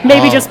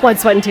 Maybe just blood,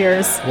 sweat, and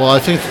tears. Well, I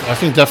think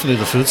definitely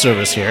the food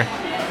service here.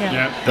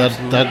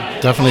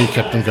 That definitely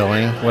kept them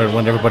going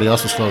when everybody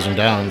else was closing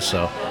down.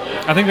 So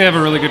I think they have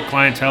a really good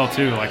clientele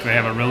too. Like they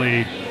have a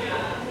really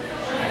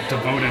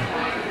devoted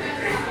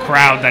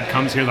crowd that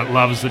comes here that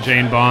loves the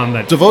Jane Bond.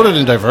 That devoted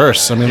and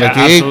diverse. I mean, Yeah,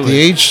 like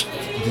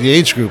the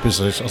age group is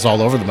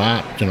all over the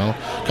map. You know,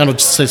 kind of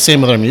just the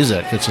same with our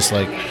music. It's just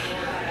like,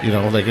 you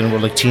know, like we're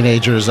like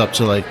teenagers up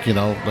to like 50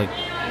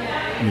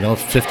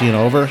 and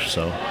over.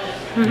 So.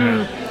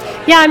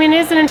 Yeah, I mean, it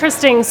is an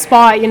interesting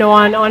spot, you know,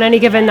 on any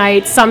given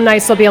night. Some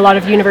nights there'll be a lot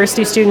of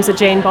university students at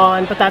Jane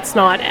Bond, but that's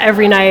not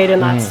every night and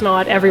that's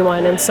not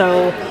everyone. And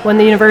so when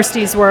the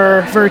universities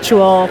were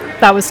virtual,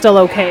 that was still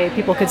okay.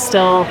 People could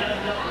still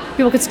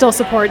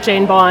support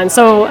Jane Bond.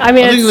 So, I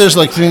mean, I think there's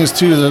like things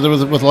too that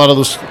with a lot of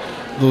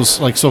those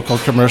like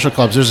so-called commercial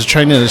clubs, there's a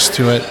trendiness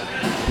to it,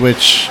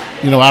 which,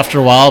 you know, after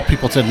a while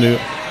people tend to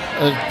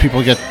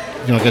people get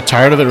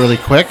tired of it really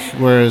quick,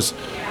 whereas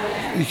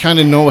you kind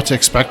of know what to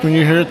expect when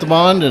you're here at the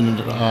Bond, and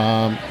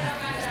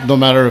no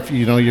matter if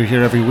you're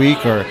here every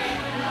week or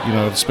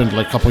it's been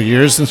like a couple of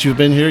years since you've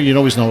been here, you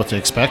always know what to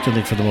expect. I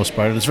think for the most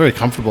part, it's very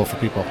comfortable for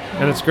people.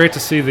 And it's great to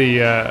see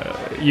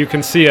you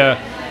can see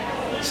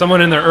someone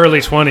in their early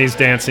 20s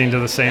dancing to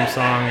the same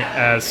song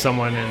as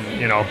someone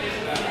in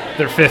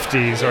their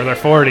 50s or their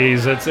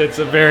 40s. It's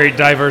a very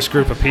diverse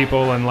group of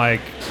people,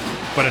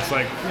 but it's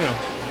like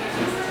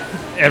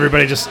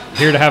everybody just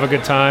here to have a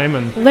good time,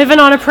 and living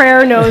on a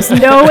prayer knows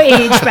no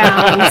age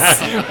bounds.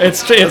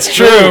 It's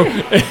true.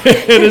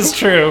 It is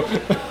true.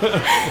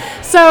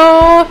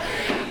 So,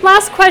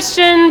 last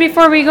question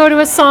before we go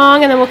to a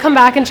song, and then we'll come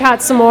back and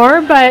chat some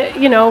more. But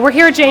we're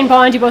here at Jane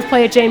Bond. You both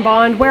play at Jane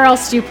Bond. Where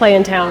else do you play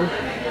in town?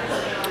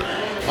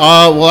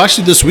 Well,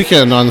 actually, this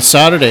weekend on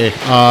Saturday,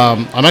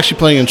 I'm actually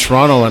playing in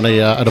Toronto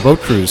at a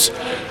boat cruise.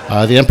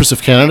 The Empress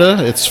of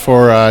Canada. It's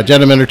for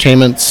Denim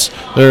Entertainments.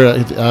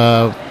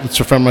 It's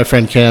from my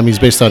friend Cam. He's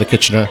based out of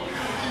Kitchener.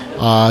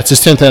 It's his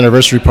 10th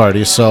anniversary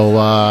party,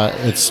 so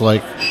it's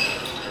like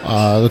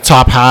the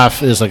top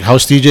half is like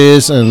house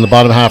DJs, and the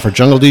bottom half are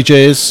jungle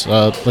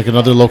DJs. Like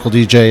another local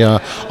DJ,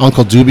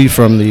 Uncle Doobie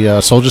from the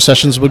Soldier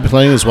Sessions would be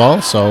playing as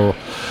well. So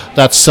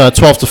that's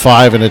 12 to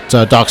 5, and it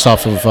docks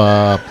off of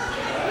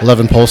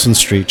 11 Polson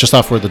Street, just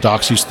off where the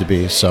docks used to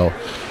be. So,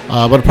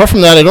 but apart from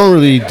that, I don't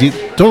really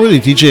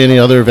DJ any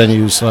other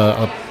venues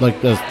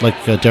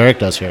like Derek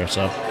does here.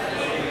 So,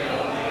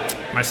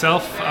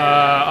 myself,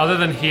 other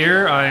than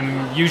here,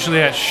 I'm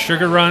usually at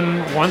Sugar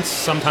Run once,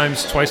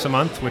 sometimes twice a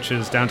month, which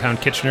is downtown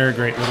Kitchener.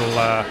 Great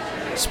little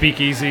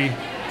speakeasy,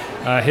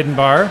 hidden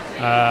bar,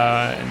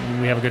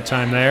 and we have a good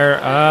time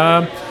there.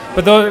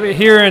 But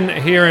here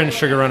and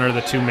Sugar Run are the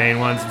two main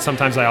ones, and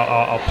sometimes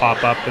I'll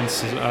pop up. And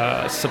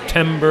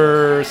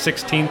September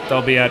 16th,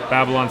 I'll be at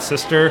Babylon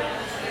Sister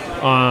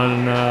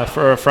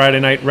for a Friday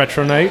night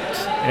retro night,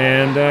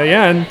 and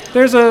and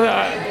there's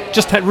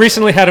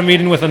recently had a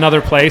meeting with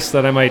another place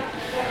that I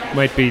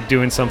might be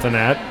doing something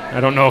at. I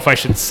don't know if I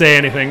should say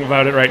anything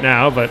about it right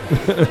now, but.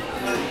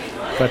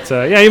 But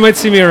you might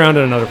see me around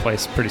at another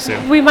place pretty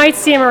soon. We might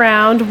see him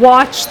around.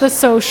 Watch the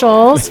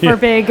socials for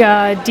big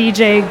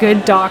DJ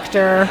Good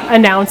Doctor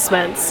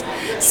announcements.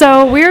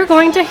 So we're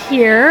going to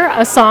hear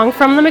a song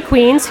from the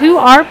McQueens, who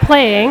are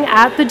playing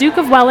at the Duke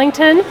of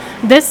Wellington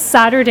this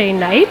Saturday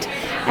night.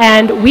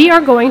 And we are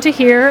going to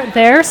hear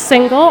their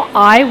single,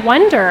 I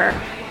Wonder.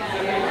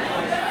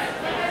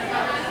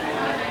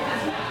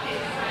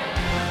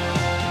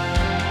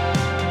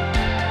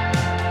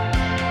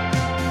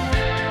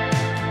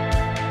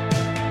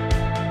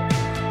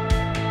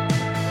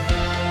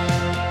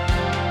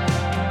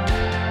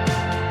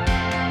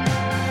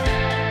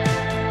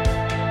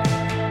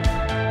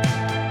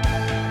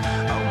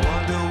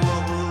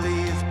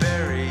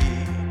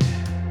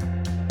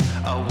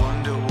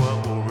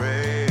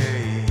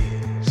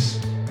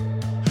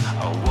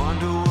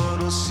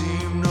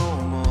 Seem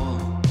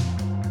normal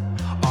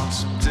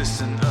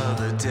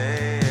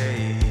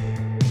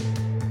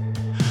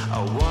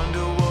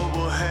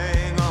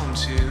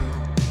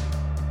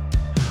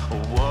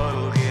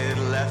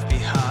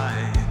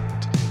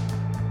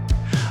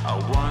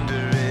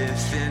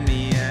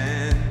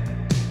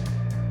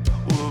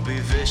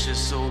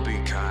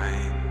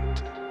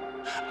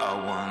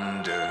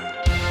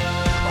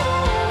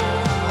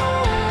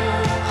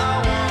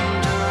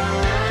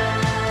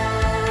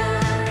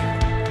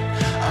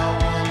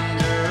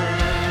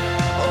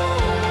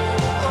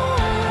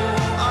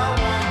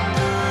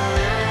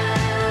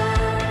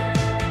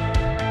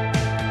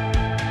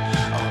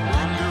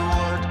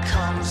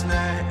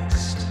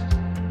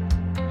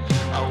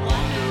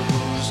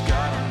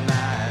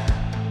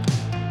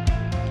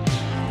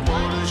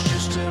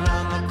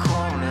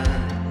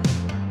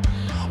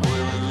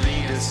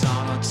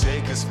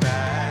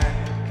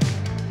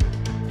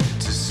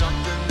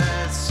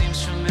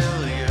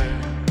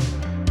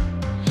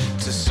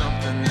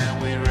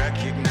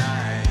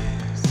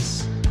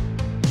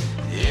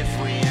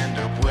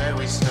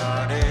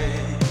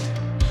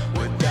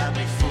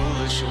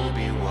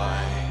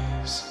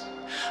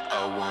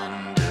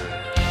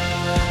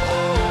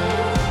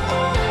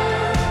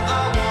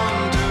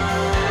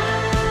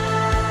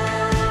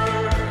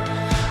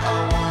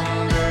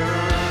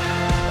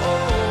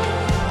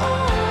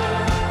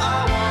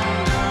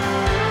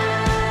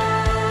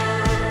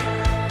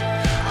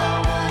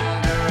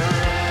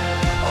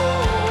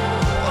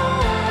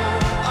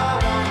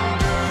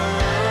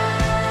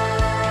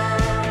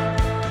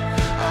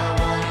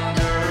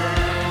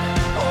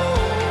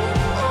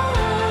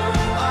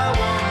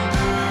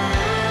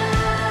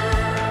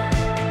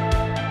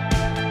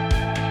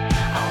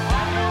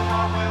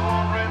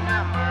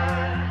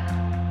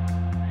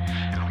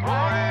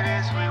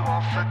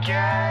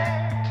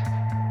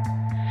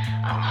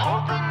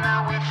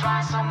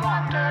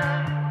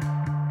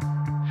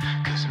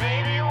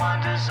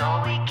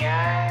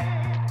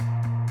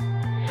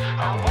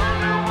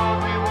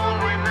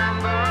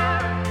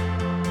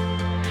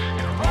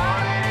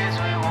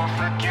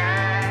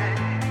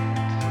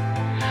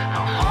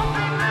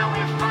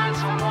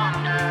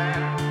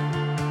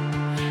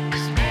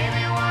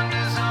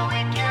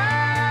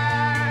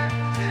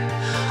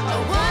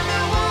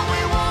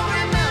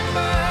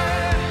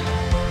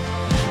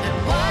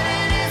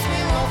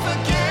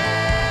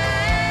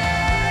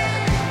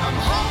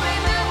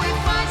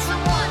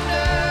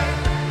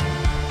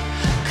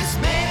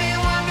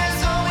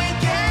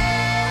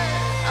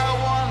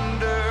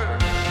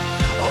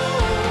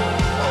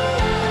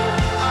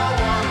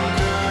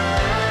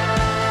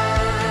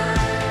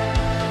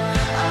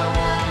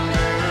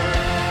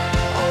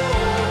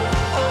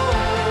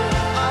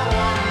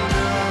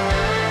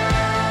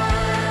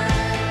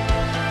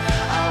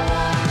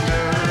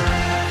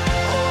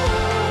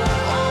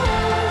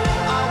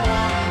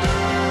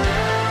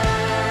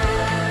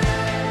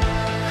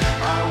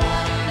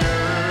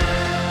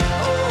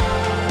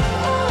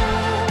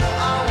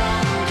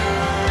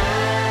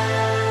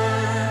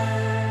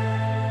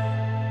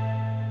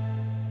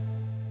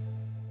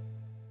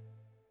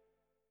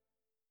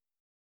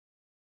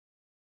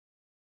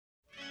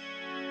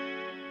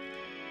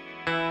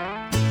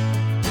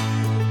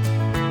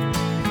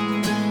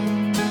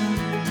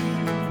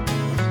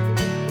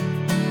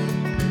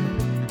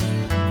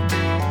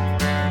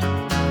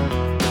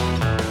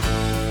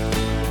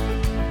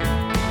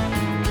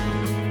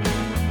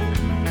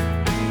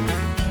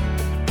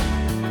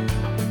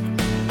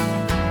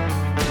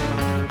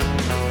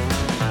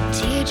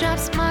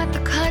Teardrops mark the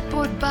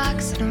cardboard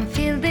box that I'm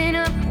filling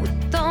up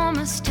with all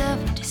my stuff,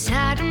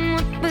 deciding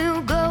what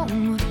will go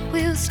and what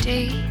will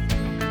stay.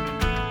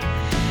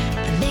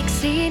 The mix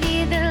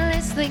CD that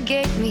Leslie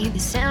gave me, the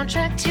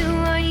soundtrack to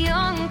our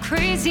young and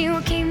crazy,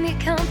 will keep me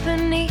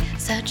company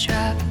as I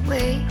drive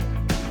away.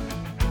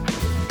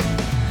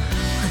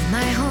 With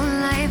my whole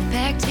life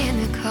packed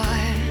in the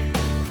car,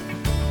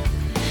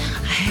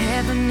 I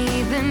haven't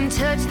even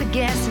touched the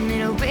gas and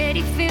it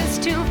already feels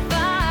too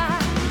far.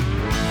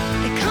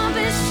 The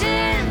compass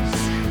says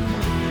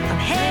I'm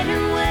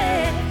heading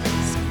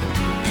west.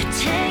 The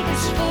tank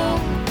is full,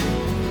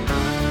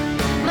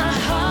 my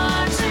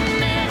heart's a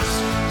mess.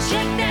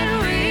 Check that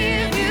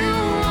review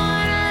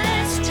one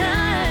last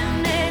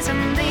time as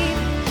I'm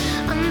leaving,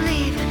 I'm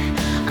leaving,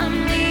 I'm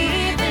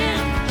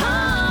leaving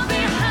all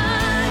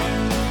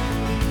behind.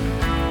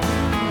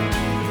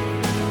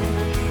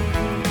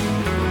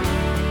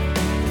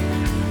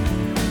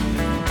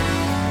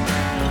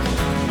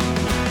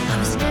 I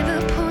was never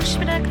pushed,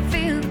 but I could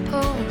feel the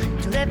pull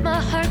to let my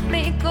heart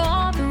make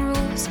all the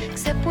rules,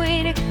 except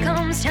when it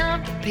comes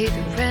time to pay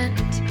the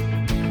rent.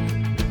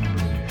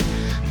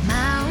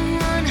 Mile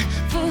one,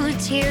 full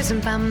of tears,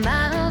 and by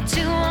mile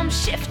two, I'm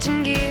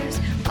shifting gears.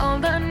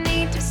 All I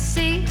need to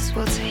see is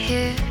what's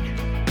ahead.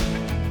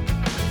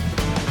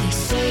 They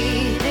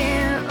say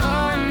there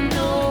are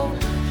no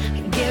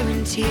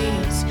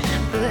guarantees,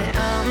 but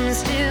I'm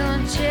still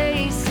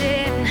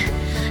chasing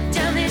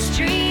down this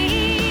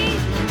street.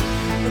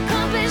 The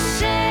compass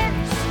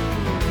says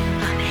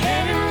I'm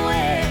heading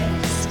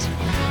west.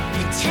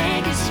 The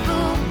tank is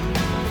full,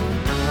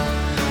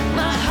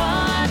 my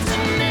heart's a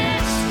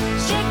mess.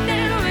 Check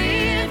that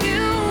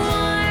review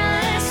one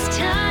last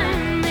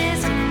time as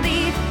I'm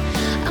leaving,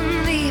 I'm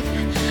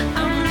leaving,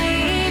 I'm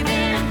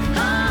leaving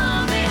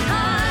all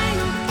behind.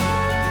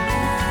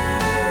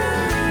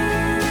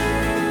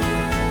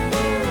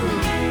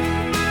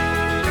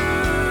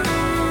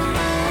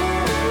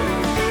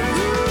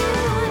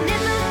 Ooh,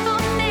 never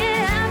thought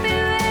that I'd be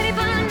ready,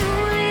 but I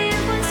knew it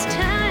was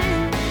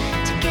time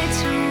to get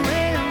to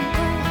where I'm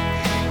going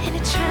and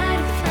to try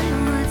to find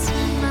what's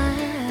mine.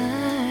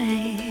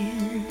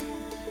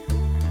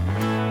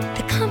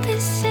 The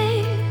compass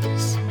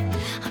says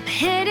I'm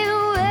heading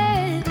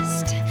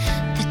west.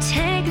 The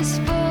tank is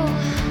full,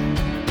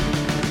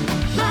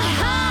 my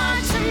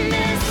heart's a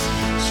mess.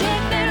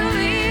 Check that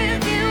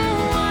review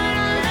one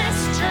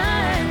last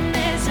time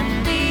as I'm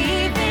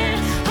leaving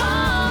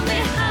all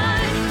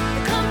behind.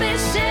 The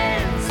compass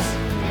says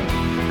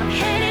I'm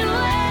heading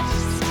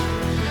west.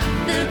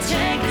 The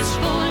tank is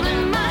full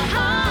and my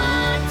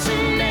heart's a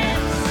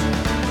mess.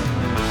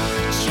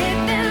 Check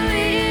that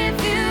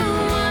review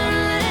one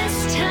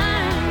last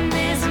time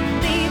as I'm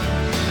leaving,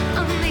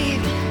 I'm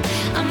leaving,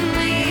 I'm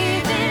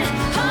leaving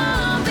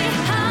all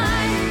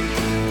behind.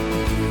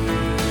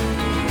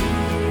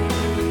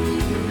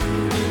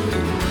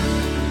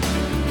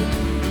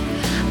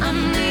 I'm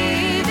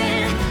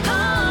leaving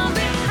all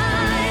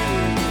behind.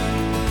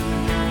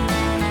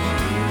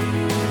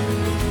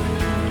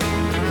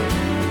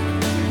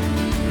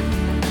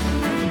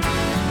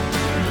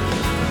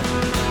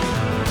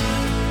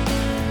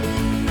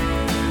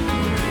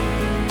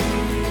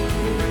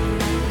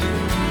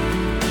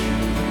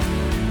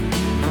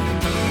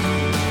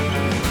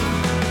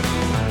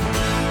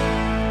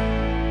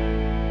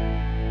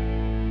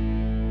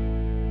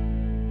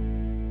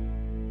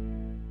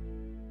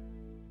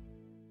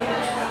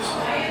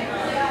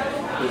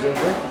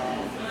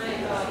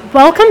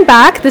 Welcome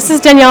back. This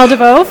is Danielle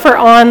Deveau for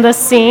On the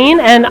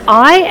Scene, and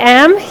I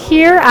am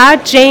here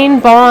at Jane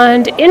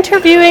Bond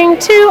interviewing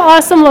two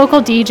awesome local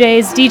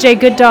DJs, DJ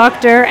Good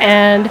Doctor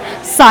and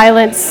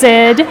Sylent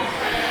Syd.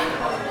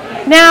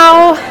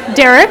 Now,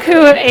 Derek,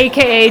 who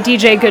aka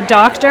DJ Good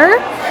Doctor,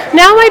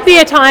 now might be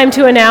a time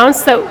to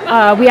announce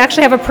that we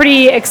actually have a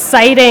pretty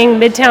exciting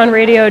Midtown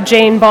Radio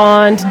Jane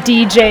Bond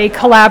DJ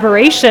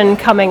collaboration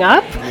coming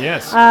up.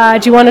 Yes.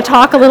 Do you want to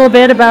talk a little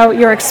bit about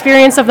your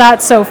experience of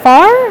that so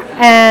far,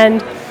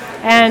 and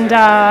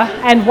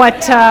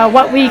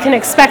what we can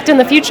expect in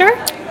the future?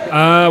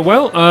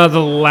 The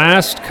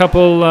last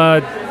couple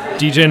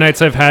DJ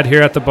nights I've had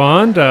here at the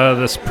Bond,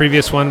 this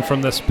previous one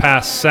from this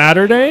past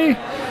Saturday,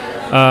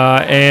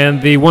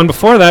 and the one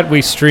before that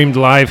we streamed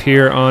live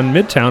here on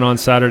Midtown on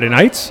Saturday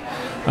nights.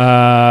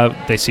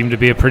 They seem to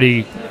be a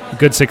pretty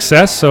good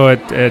success, so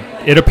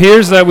it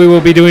appears that we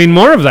will be doing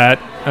more of that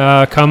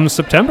come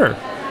September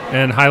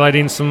and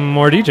highlighting some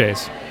more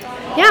DJs.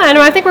 Yeah, and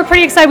I think we're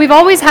pretty excited. We've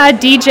always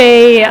had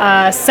DJ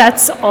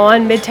sets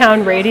on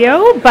Midtown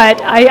Radio,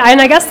 but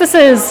I guess this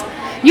is,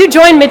 you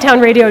joined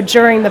Midtown Radio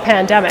during the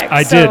pandemic.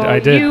 I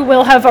did. You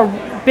will have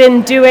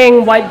been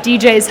doing what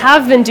DJs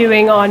have been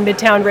doing on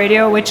Midtown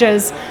Radio, which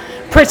is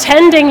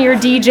pretending you're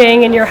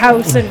DJing in your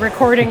house and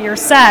recording your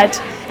set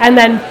and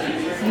then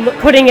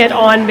putting it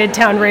on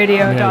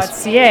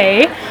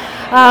midtownradio.ca.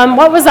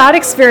 What was that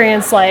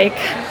experience like?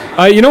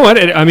 You know what?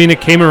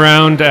 It came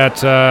around at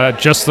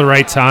just the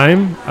right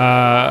time.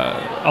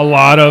 A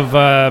lot of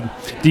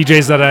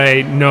DJs that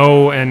I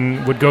know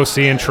and would go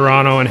see in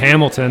Toronto and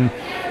Hamilton,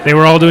 they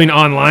were all doing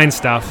online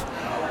stuff.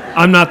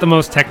 I'm not the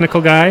most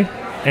technical guy,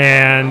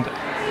 and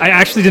I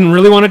actually didn't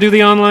really want to do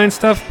the online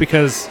stuff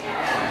because,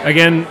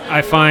 again,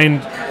 I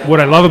find what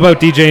I love about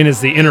DJing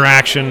is the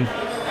interaction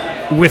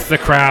with the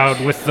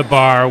crowd, with the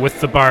bar, with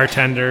the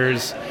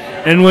bartenders.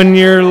 And when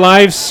you're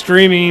live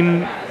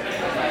streaming,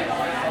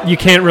 you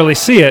can't really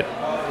see it.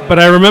 But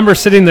I remember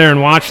sitting there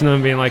and watching them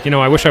and being like,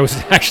 I wish I was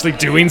actually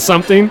doing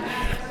something.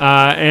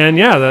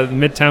 The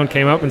Midtown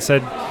came up and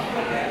said,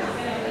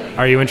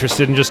 are you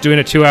interested in just doing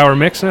a 2-hour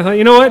mix? And I thought,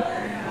 you know what?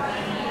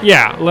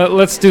 Yeah,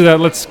 let's do that.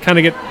 Let's kind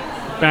of get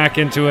back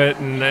into it.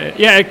 And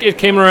it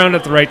came around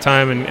at the right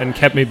time and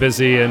kept me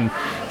busy and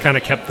kind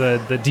of kept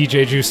the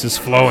DJ juices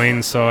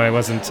flowing, so I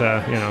wasn't,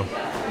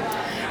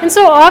 And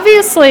so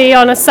obviously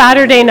on a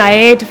Saturday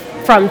night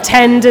from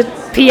 10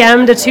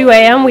 p.m. to 2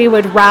 a.m., we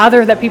would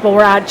rather that people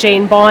were at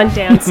Jane Bond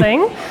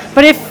dancing.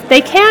 But if they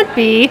can't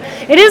be,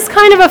 it is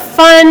kind of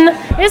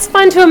it's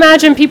fun to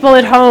imagine people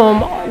at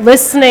home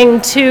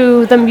listening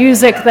to the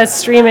music that's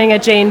streaming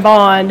at Jane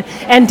Bond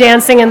and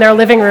dancing in their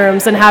living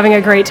rooms and having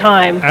a great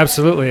time.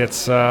 Absolutely.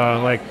 It's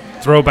like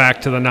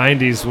throwback to the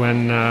 90s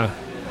when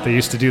they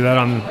used to do that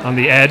on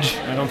the Edge.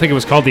 I don't think it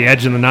was called the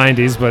Edge in the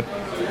 90s, but...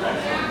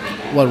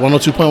 What,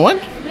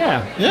 102.1?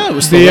 Yeah, it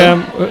was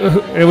still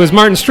it was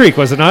Martin Streak,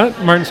 was it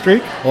not? Martin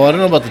Streak? Well, I don't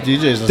know about the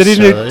DJs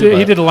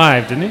He did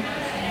live, didn't he?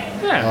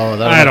 Yeah. Oh,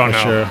 that I don't know.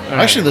 Sure.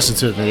 I actually listened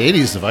to it in the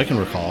 80s, if I can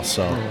recall.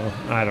 So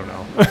I don't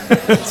know.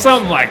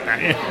 Something like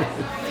that.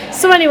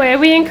 So anyway,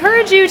 we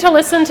encourage you to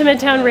listen to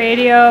Midtown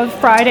Radio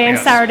Friday and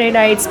Saturday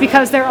nights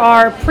because there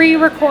are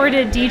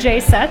pre-recorded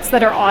DJ sets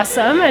that are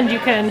awesome, and you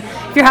can,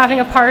 if you're having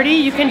a party,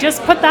 you can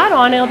just put that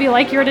on. It'll be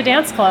like you're at a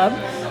dance club.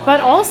 But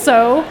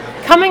also,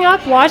 coming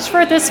up, watch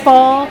for it this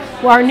fall.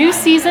 Our new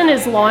season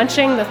is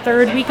launching the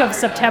third week of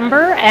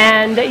September,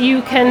 and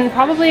you can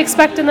probably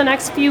expect in the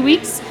next few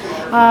weeks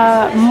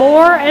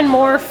more and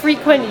more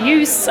frequent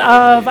use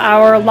of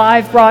our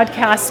live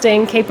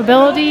broadcasting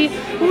capability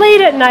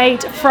late at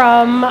night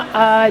from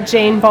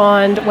Jane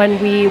Bond, when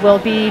we will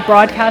be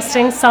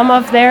broadcasting some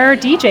of their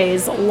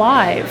DJs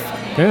live.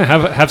 Yeah,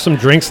 have some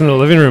drinks in the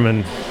living room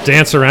and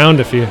dance around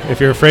if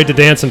you're afraid to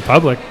dance in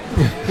public.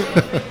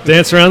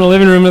 Dance around the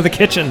living room or the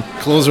kitchen.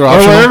 Clothes are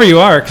optional. Or wherever you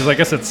are, because I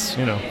guess it's,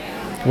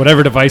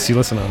 whatever device you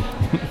listen on.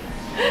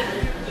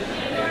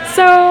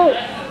 So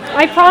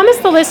I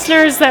promised the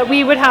listeners that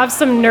we would have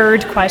some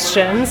nerd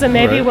questions, and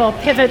maybe we'll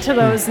pivot to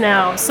those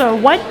now. So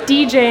what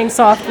DJing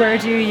software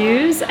do you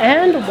use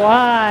and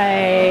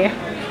why?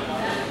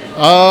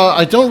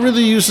 I don't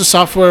really use the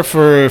software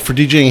for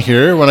DJing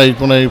here. When I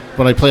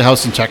play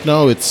house and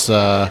techno, it's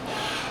I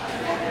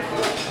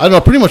don't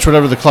know, pretty much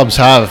whatever the clubs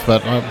have.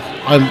 But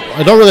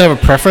I don't really have a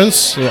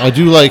preference. I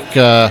do like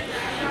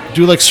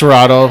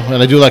Serato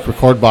and I do like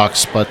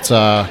Recordbox, but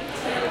I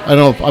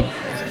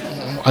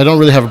don't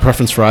really have a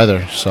preference for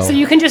either. So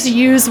you can just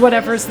use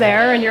whatever's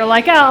there, and you're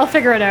like, I'll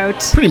figure it out.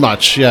 Pretty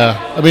much, yeah.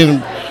 I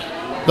mean,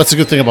 that's a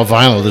good thing about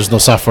vinyl. There's no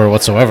software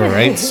whatsoever,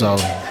 right? So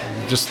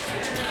just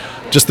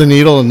the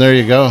needle, and there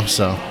you go.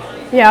 So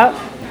yeah.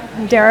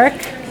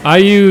 Derek? I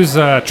use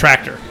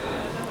Tractor.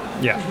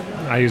 Yeah,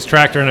 I use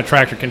Tractor and a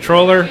Tractor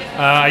controller.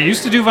 I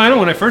used to do vinyl.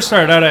 When I first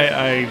started out,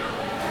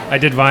 I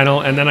did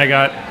vinyl, and then I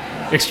got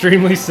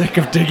extremely sick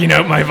of digging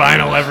out my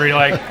vinyl every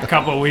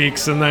couple of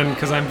weeks, and then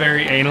because I'm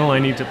very anal, I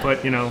need to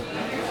put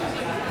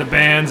the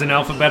bands in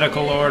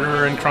alphabetical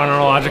order and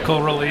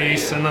chronological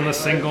release, and then the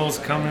singles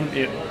come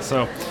in.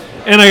 So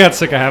And I got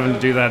sick of having to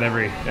do that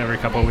every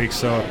couple of weeks.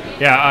 So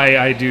yeah,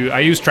 I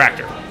use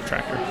Tractor.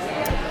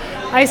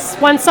 I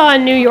once saw a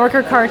New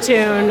Yorker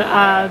cartoon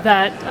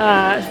that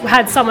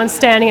had someone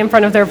standing in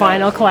front of their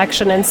vinyl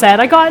collection and said,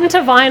 "I got into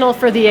vinyl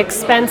for the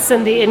expense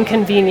and the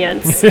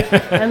inconvenience."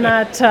 And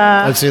that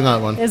I've seen that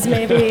one. is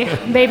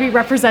maybe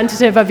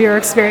representative of your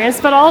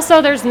experience. But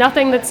also, there's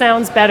nothing that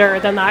sounds better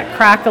than that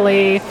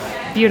crackly,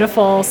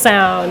 beautiful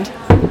sound.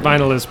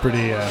 Vinyl is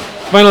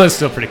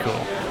still pretty cool.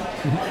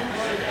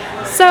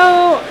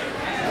 So,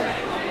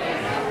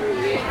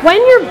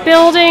 when you're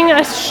building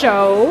a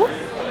show,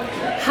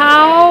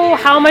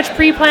 how much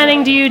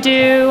pre-planning do you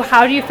do?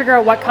 How do you figure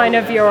out what kind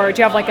of do you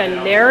have like a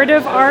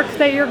narrative arc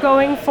that you're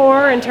going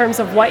for in terms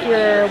of what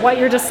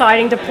you're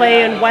deciding to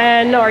play and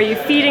when? Are you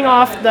feeding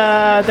off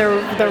the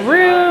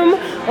room,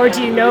 or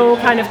do you know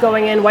kind of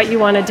going in what you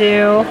want to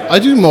do? I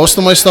do most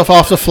of my stuff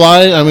off the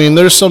fly. I mean,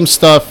 there's some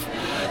stuff,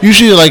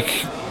 usually like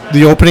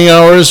the opening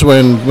hours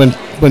when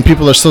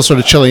people are still sort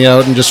of chilling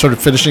out and just sort of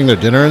finishing their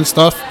dinner and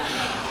stuff.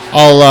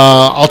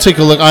 I'll take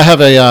a look. I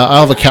have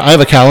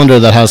a calendar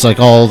that has like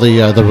all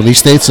the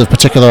release dates of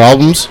particular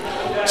albums.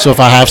 So if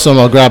I have some,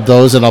 I'll grab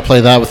those and I'll play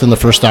that within the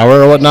first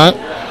hour or whatnot.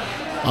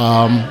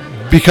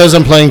 Because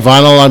I'm playing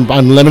vinyl,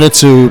 I'm limited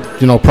to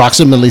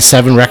approximately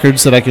 7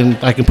 records that I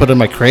can put in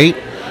my crate.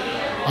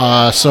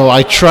 So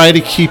I try to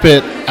keep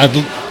it at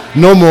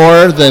no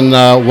more than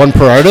 1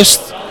 per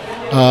artist,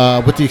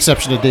 with the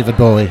exception of David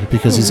Bowie,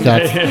 because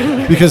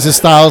because his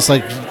style's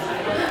like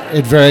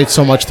it varied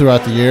so much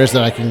throughout the years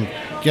that I can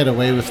get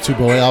away with 2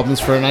 Bowie albums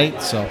for a night.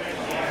 So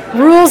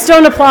rules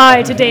don't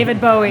apply to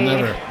David Bowie.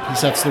 Never. He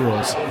sets the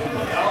rules.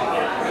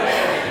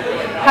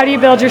 How do you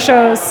build your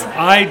shows?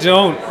 I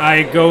don't.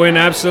 I go in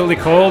absolutely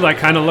cold. I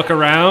kind of look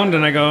around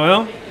and I go,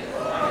 well,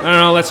 I don't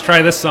know, let's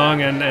try this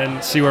song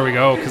and see where we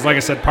go. Because like I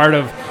said, part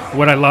of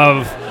what I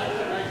love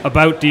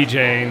about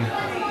DJing,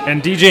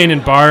 and DJing in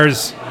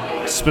bars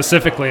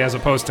specifically as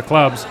opposed to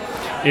clubs,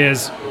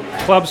 is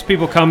clubs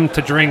people come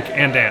to drink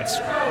and dance.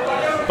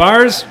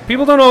 Bars,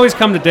 people don't always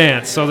come to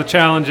dance, so the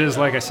challenge is,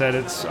 like I said,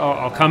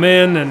 I'll come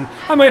in and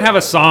I might have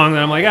a song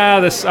that I'm like,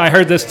 I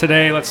heard this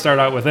today, let's start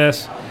out with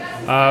this.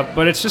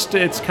 But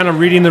it's kind of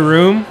reading the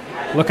room,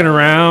 looking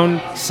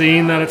around,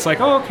 seeing that it's like,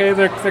 oh, okay,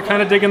 they're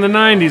kind of digging the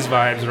 90s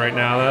vibes right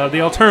now,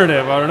 the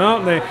alternative, I don't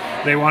know,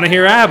 they want to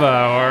hear ABBA,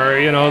 or,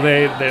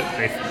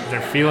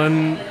 they're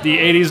feeling the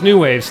 80s new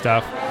wave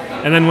stuff.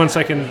 And then once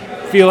I can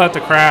feel out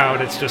the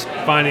crowd, it's just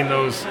finding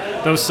those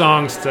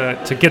songs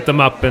to get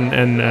them up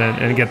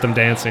and get them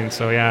dancing.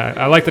 So yeah,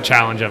 I like the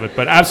challenge of it,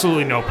 but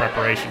absolutely no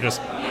preparation,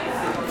 just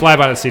fly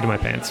by the seat of my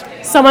pants.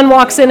 Someone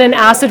walks in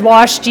acid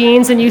wash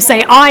jeans and you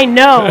say, I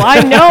know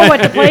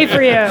what to play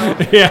for you.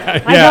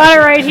 Yeah. I got it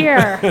right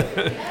here.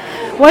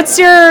 What's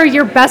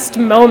your best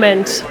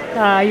moment,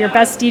 your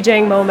best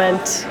DJing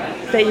moment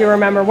that you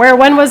remember?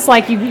 When was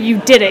like you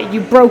did it,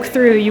 you broke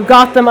through, you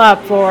got them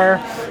up, or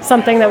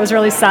something that was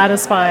really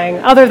satisfying,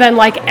 other than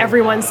like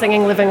everyone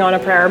singing Living on a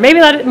Prayer? Maybe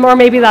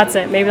that's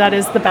it. Maybe that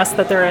is the best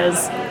that there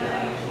is.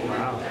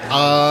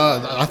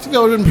 I think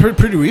that would have been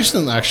pretty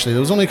recent, actually.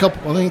 There was only a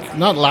couple, I think,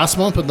 not last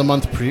month, but the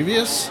month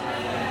previous.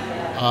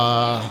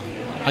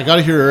 I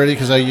got here early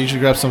because I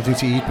usually grab something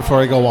to eat before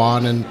I go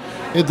on, and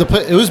it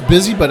was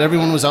busy, but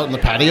everyone was out in the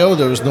patio.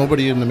 There was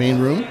nobody in the main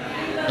room.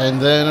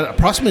 And then at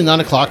approximately 9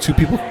 o'clock,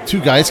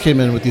 two guys came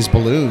in with these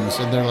balloons,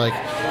 and they're like,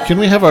 can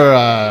we have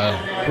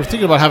we're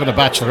thinking about having a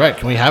bachelorette.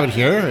 Can we have it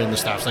here? And the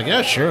staff's like,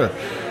 yeah, sure.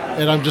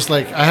 And I'm just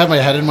like, I have my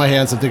head in my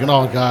hands. I'm thinking,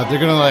 oh, God, they're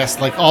going to ask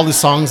like all the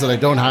songs that I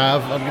don't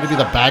have. I'm going to be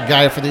the bad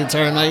guy for the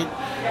entire night.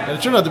 And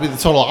it turned out to be the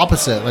total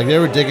opposite. Like, they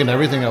were digging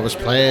everything I was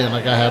playing.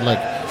 Like, I had like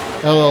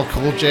LL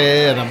Cool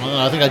J, and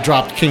I think I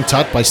dropped King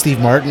Tut by Steve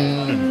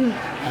Martin,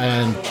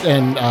 and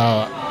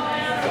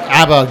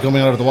ABBA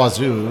coming out of the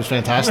wazoo. It was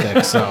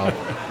fantastic. So,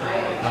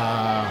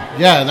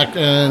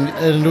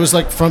 and it was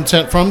like from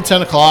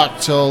 10 o'clock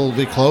till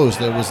we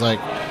closed. It was like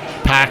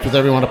packed with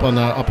everyone up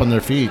on their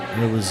feet.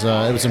 It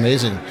was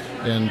amazing.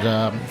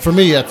 And for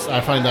me,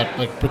 I find that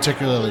like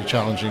particularly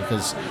challenging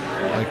because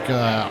like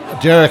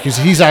Derek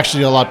he's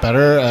actually a lot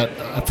better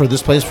for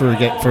this place for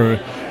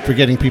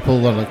getting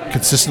people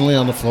consistently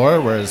on the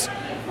floor, whereas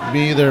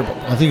me,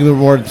 I think they're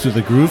more to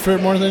the groove for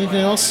it more than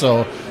anything else.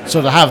 So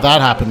to have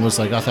that happen was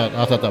like I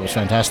thought that was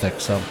fantastic.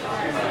 So.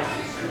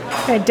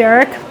 Okay,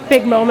 Derek,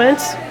 big moment.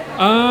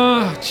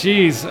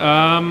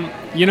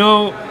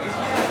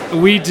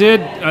 We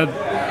did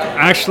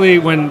actually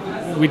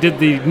when we did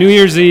the New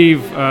Year's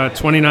Eve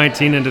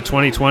 2019 into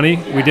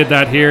 2020, we did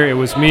that here. It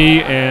was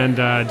me and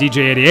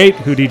DJ 88,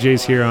 who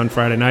DJs here on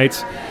Friday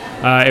nights.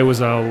 It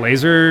was a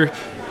laser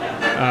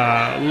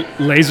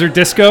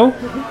disco.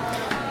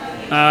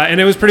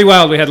 And it was pretty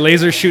wild. We had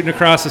lasers shooting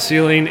across the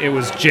ceiling. It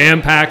was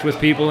jam-packed with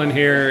people in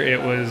here.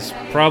 It was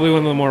probably one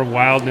of the more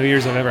wild New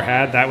Year's I've ever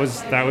had. That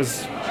was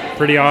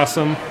pretty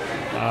awesome.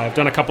 I've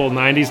done a couple of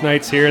 90s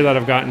nights here that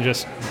have gotten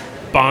just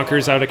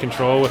bonkers out of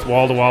control with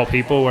wall-to-wall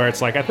people where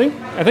it's like, I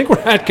think we're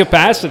at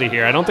capacity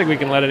here. I don't think we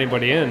can let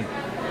anybody in.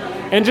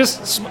 And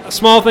just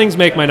small things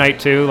make my night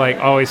too, like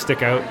always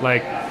stick out.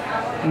 Like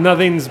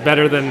nothing's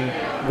better than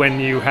when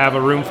you have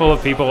a room full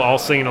of people all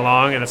singing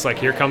along, and it's like,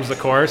 here comes the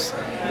chorus.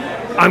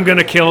 I'm going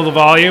to kill the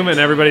volume, and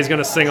everybody's going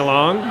to sing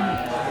along.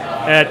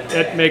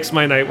 It makes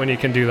my night when you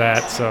can do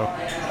that. So.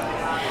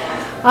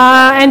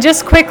 And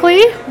just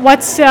quickly,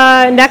 what's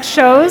next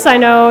shows? I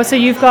know, so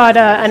you've got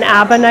an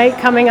ABBA night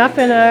coming up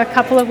in a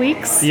couple of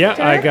weeks. Yeah,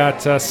 Derek? I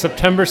got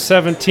September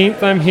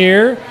 17th. I'm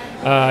here.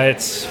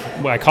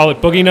 I call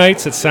it Boogie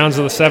Nights. It's sounds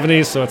of the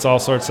 70s, so it's all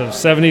sorts of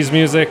 70s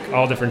music,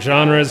 all different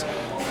genres.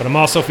 But I'm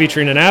also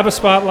featuring an ABBA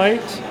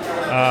spotlight.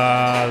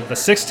 The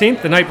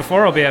 16th, the night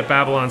before, I'll be at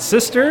Babylon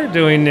Sister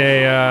doing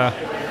a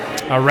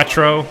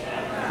retro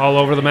all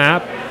over the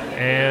map.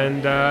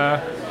 And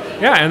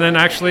and then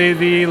actually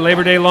the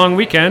Labor Day long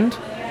weekend,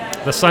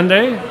 the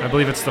Sunday, I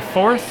believe it's the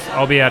 4th,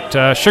 I'll be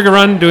at Sugar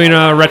Run doing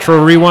a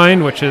retro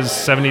rewind, which is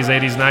 70s,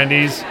 80s,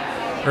 90s,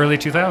 early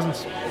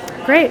 2000s.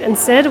 Great. And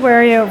Syd, where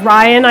are you?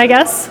 Ryan, I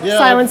guess? Yeah,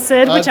 Sylent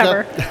Syd,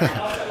 whichever.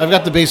 I've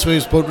got the Bass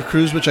Waves Boat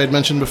Cruise, which I'd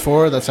mentioned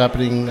before. That's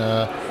happening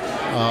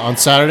on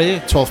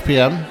Saturday, 12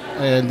 p.m.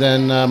 And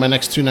then my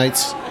next two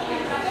nights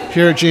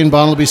here at Jane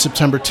Bond will be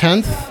September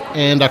 10th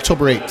and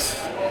October 8th.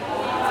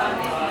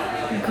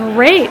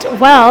 Great.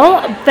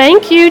 Well,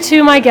 thank you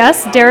to my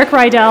guests, Derek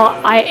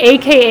Rydell,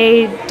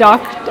 a.k.a.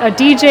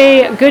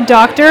 DJ Good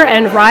Doctor,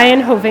 and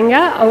Ryan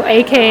Hovinga,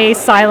 a.k.a.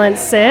 Sylent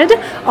Syd.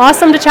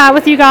 Awesome to chat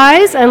with you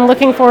guys, and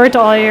looking forward to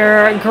all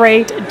your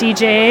great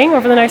DJing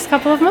over the next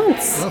couple of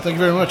months. Well, thank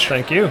you very much.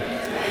 Thank you.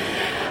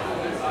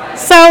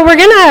 So we're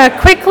going to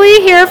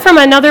quickly hear from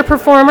another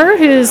performer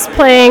who's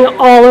playing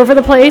all over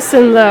the place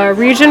in the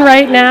region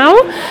right now.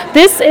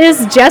 This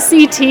is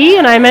Jessie T,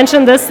 and I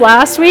mentioned this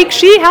last week.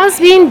 She has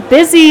been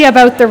busy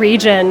about the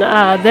region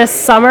this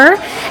summer,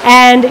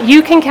 and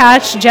you can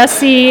catch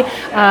Jessie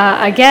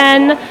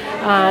again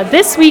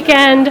this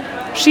weekend.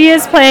 She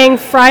is playing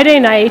Friday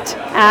night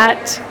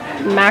at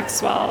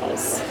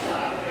Maxwell's.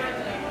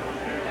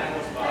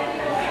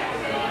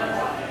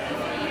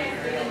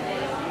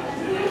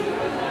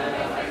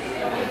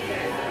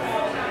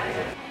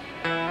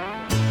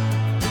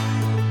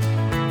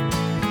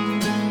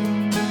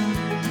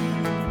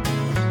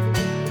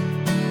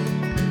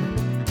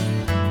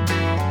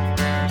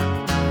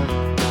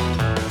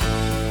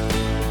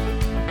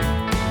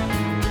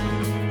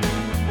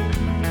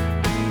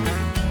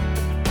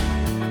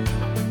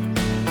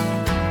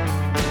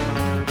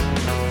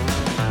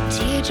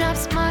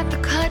 Teardrops mark the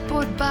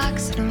cardboard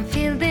box that I'm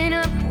filling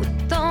up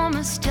with all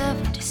my stuff,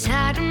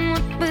 deciding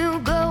what will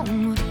go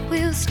and what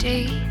will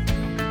stay.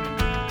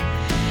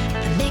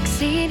 The next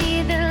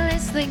CD, the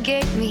list they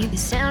gave me, the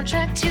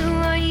soundtrack to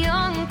a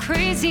young and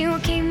crazy will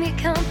keep me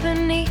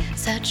company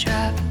as I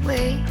drive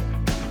away.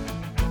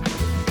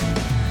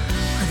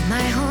 With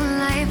my whole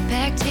life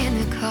packed in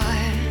the car,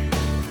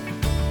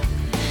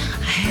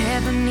 I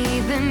haven't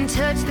even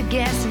touched the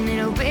gas and it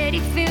already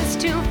feels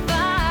too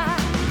far.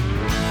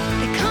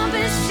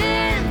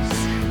 Since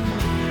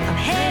I'm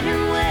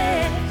heading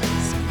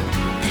west,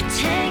 the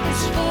tank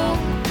is full,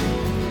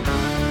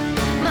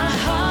 my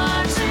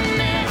heart's a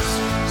mess.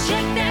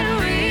 Check that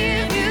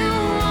review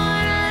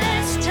one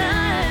last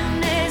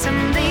time as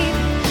I'm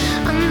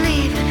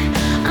leaving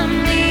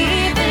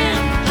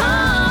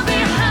all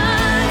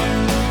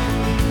behind.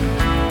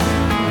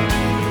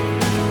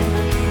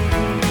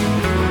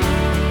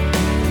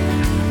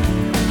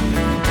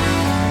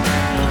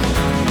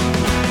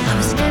 I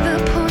was never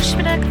pushed,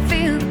 but I could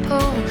feel the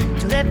pull.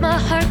 Let my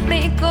heart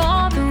make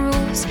all the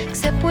rules,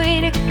 except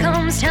when it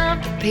comes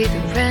time to pay the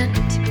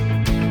rent.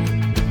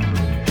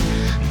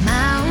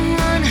 Mile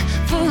one,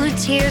 full of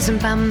tears, and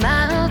by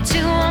mile two,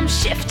 I'm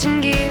shifting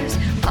gears.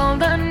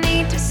 All I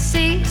need to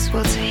see is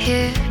what's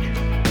ahead.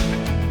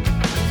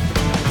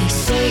 They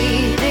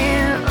say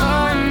there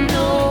are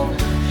no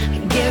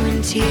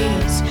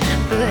guarantees,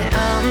 but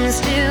I'm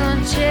still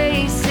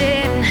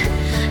chasing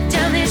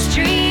down this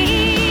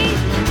dream.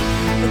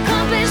 The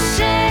compass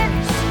says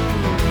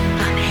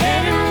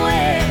heading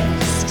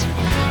west,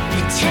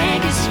 the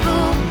tank is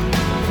full,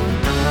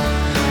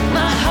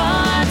 my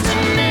heart's a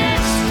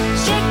mess.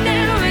 Check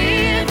that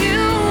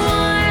review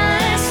one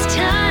last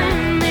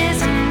time as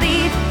I'm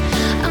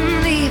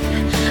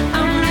leaving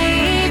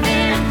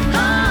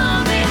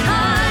all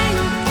behind.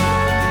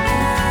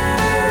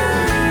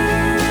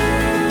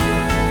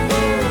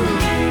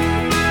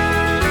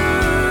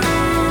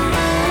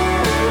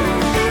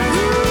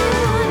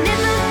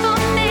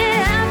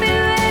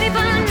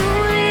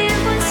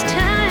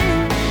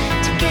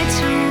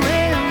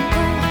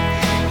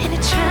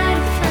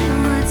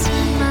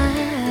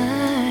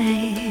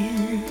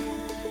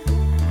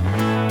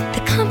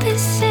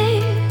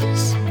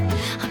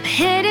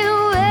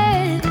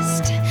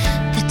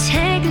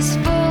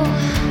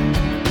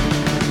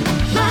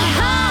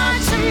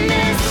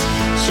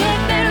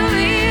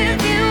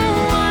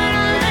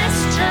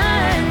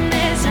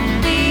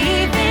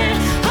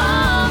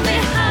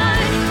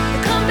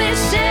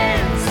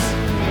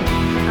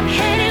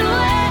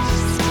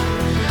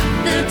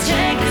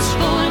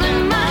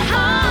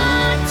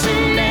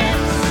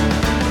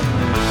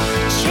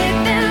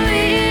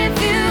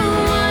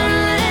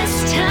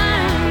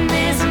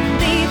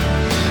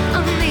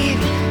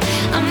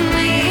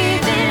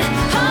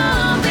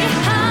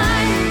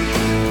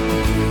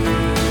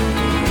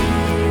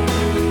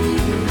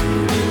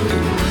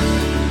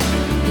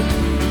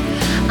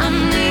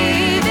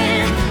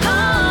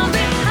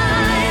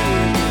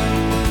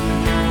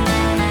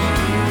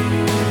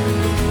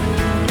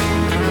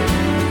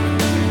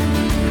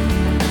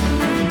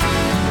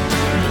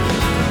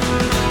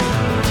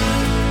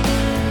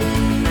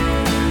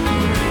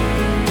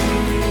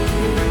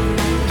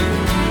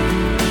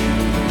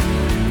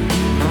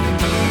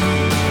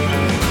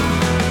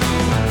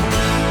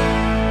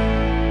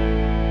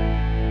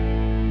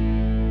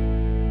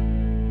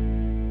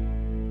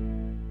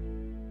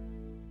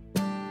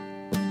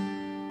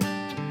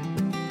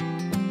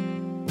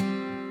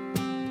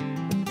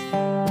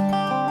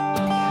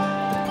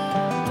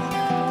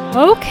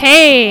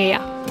 Okay,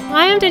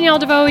 I am Danielle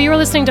Deveau. You are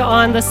listening to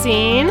On the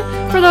Scene.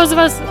 For those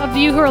of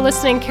you who are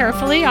listening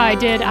carefully, I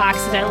did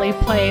accidentally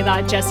play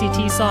that Jessie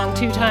T song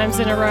 2 times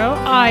in a row.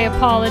 I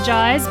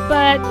apologize,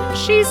 but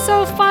she's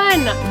so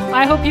fun.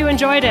 I hope you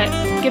enjoyed it.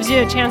 Gives you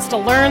a chance to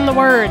learn the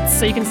words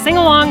so you can sing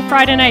along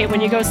Friday night when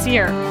you go see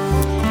her.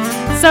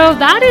 So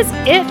that is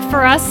it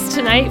for us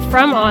tonight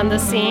from On the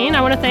Scene. I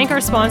want to thank our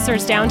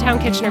sponsors, Downtown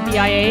Kitchener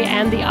BIA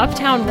and the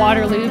Uptown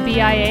Waterloo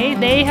BIA.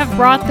 They have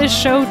brought this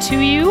show to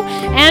you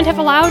and have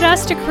allowed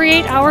us to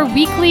create our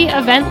weekly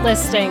event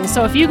listing.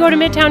 So if you go to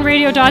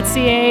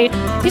midtownradio.ca,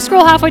 you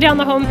scroll halfway down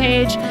the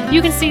homepage,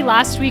 you can see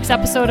last week's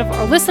episode of,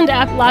 or listen to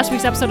last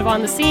week's episode of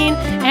On the Scene,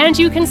 and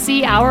you can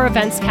see our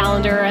events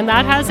calendar. And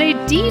that has a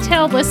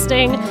detailed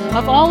listing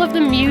of all of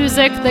the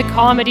music, the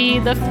comedy,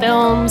 the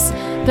films,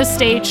 the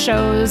stage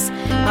shows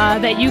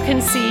that you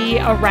can see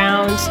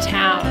around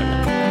town.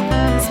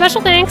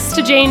 Special thanks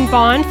to Jane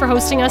Bond for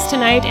hosting us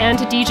tonight, and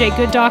to DJ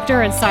Good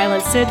Doctor and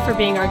Sylent Syd for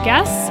being our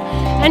guests.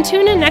 And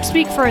tune in next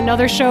week for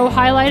another show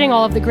highlighting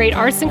all of the great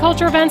arts and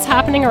culture events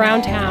happening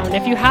around town.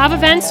 If you have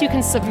events, you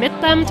can submit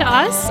them to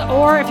us,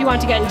 or if you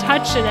want to get in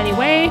touch in any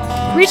way,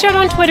 reach out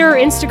on Twitter or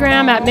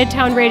Instagram at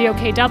Midtown Radio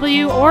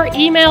KW, or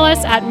email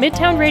us at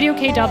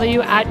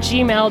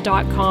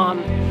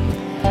midtownradiokw@gmail.com.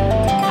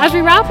 As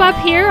we wrap up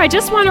here, I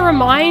just want to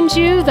remind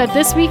you that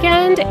this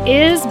weekend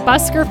is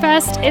Busker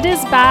Fest. It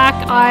is back.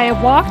 I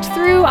walked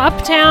through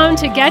Uptown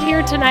to get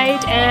here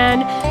tonight,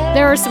 and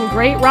there are some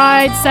great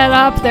rides set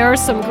up. There are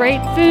some great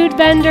food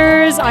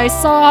vendors. I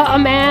saw a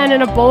man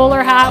in a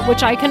bowler hat,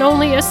 which I can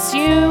only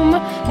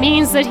assume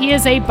means that he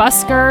is a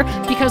busker,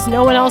 because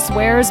no one else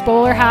wears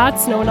bowler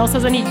hats. No one else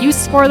has any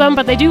use for them,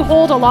 but they do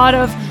hold a lot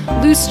of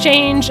loose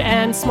change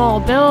and small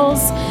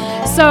bills.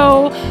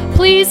 So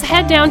please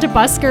head down to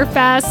Busker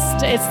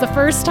Fest. It's the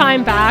first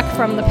time back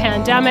from the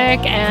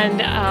pandemic,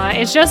 and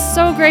it's just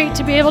so great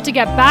to be able to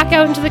get back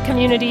out into the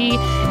community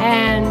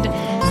and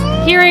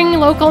hearing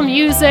local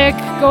music,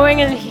 going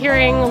and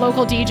hearing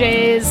local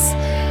DJs,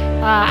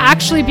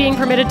 actually being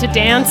permitted to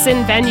dance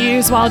in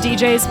venues while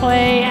DJs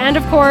play, and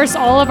of course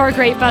all of our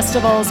great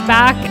festivals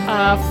back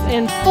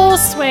in full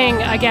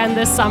swing again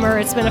this summer.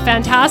 It's been a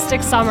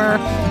fantastic summer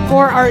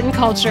for art and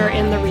culture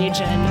in the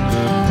region.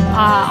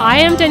 I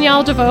am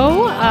Danielle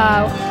Deveau.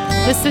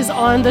 This is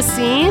On the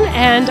Scene,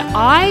 and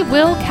I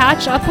will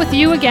catch up with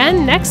you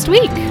again next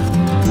week.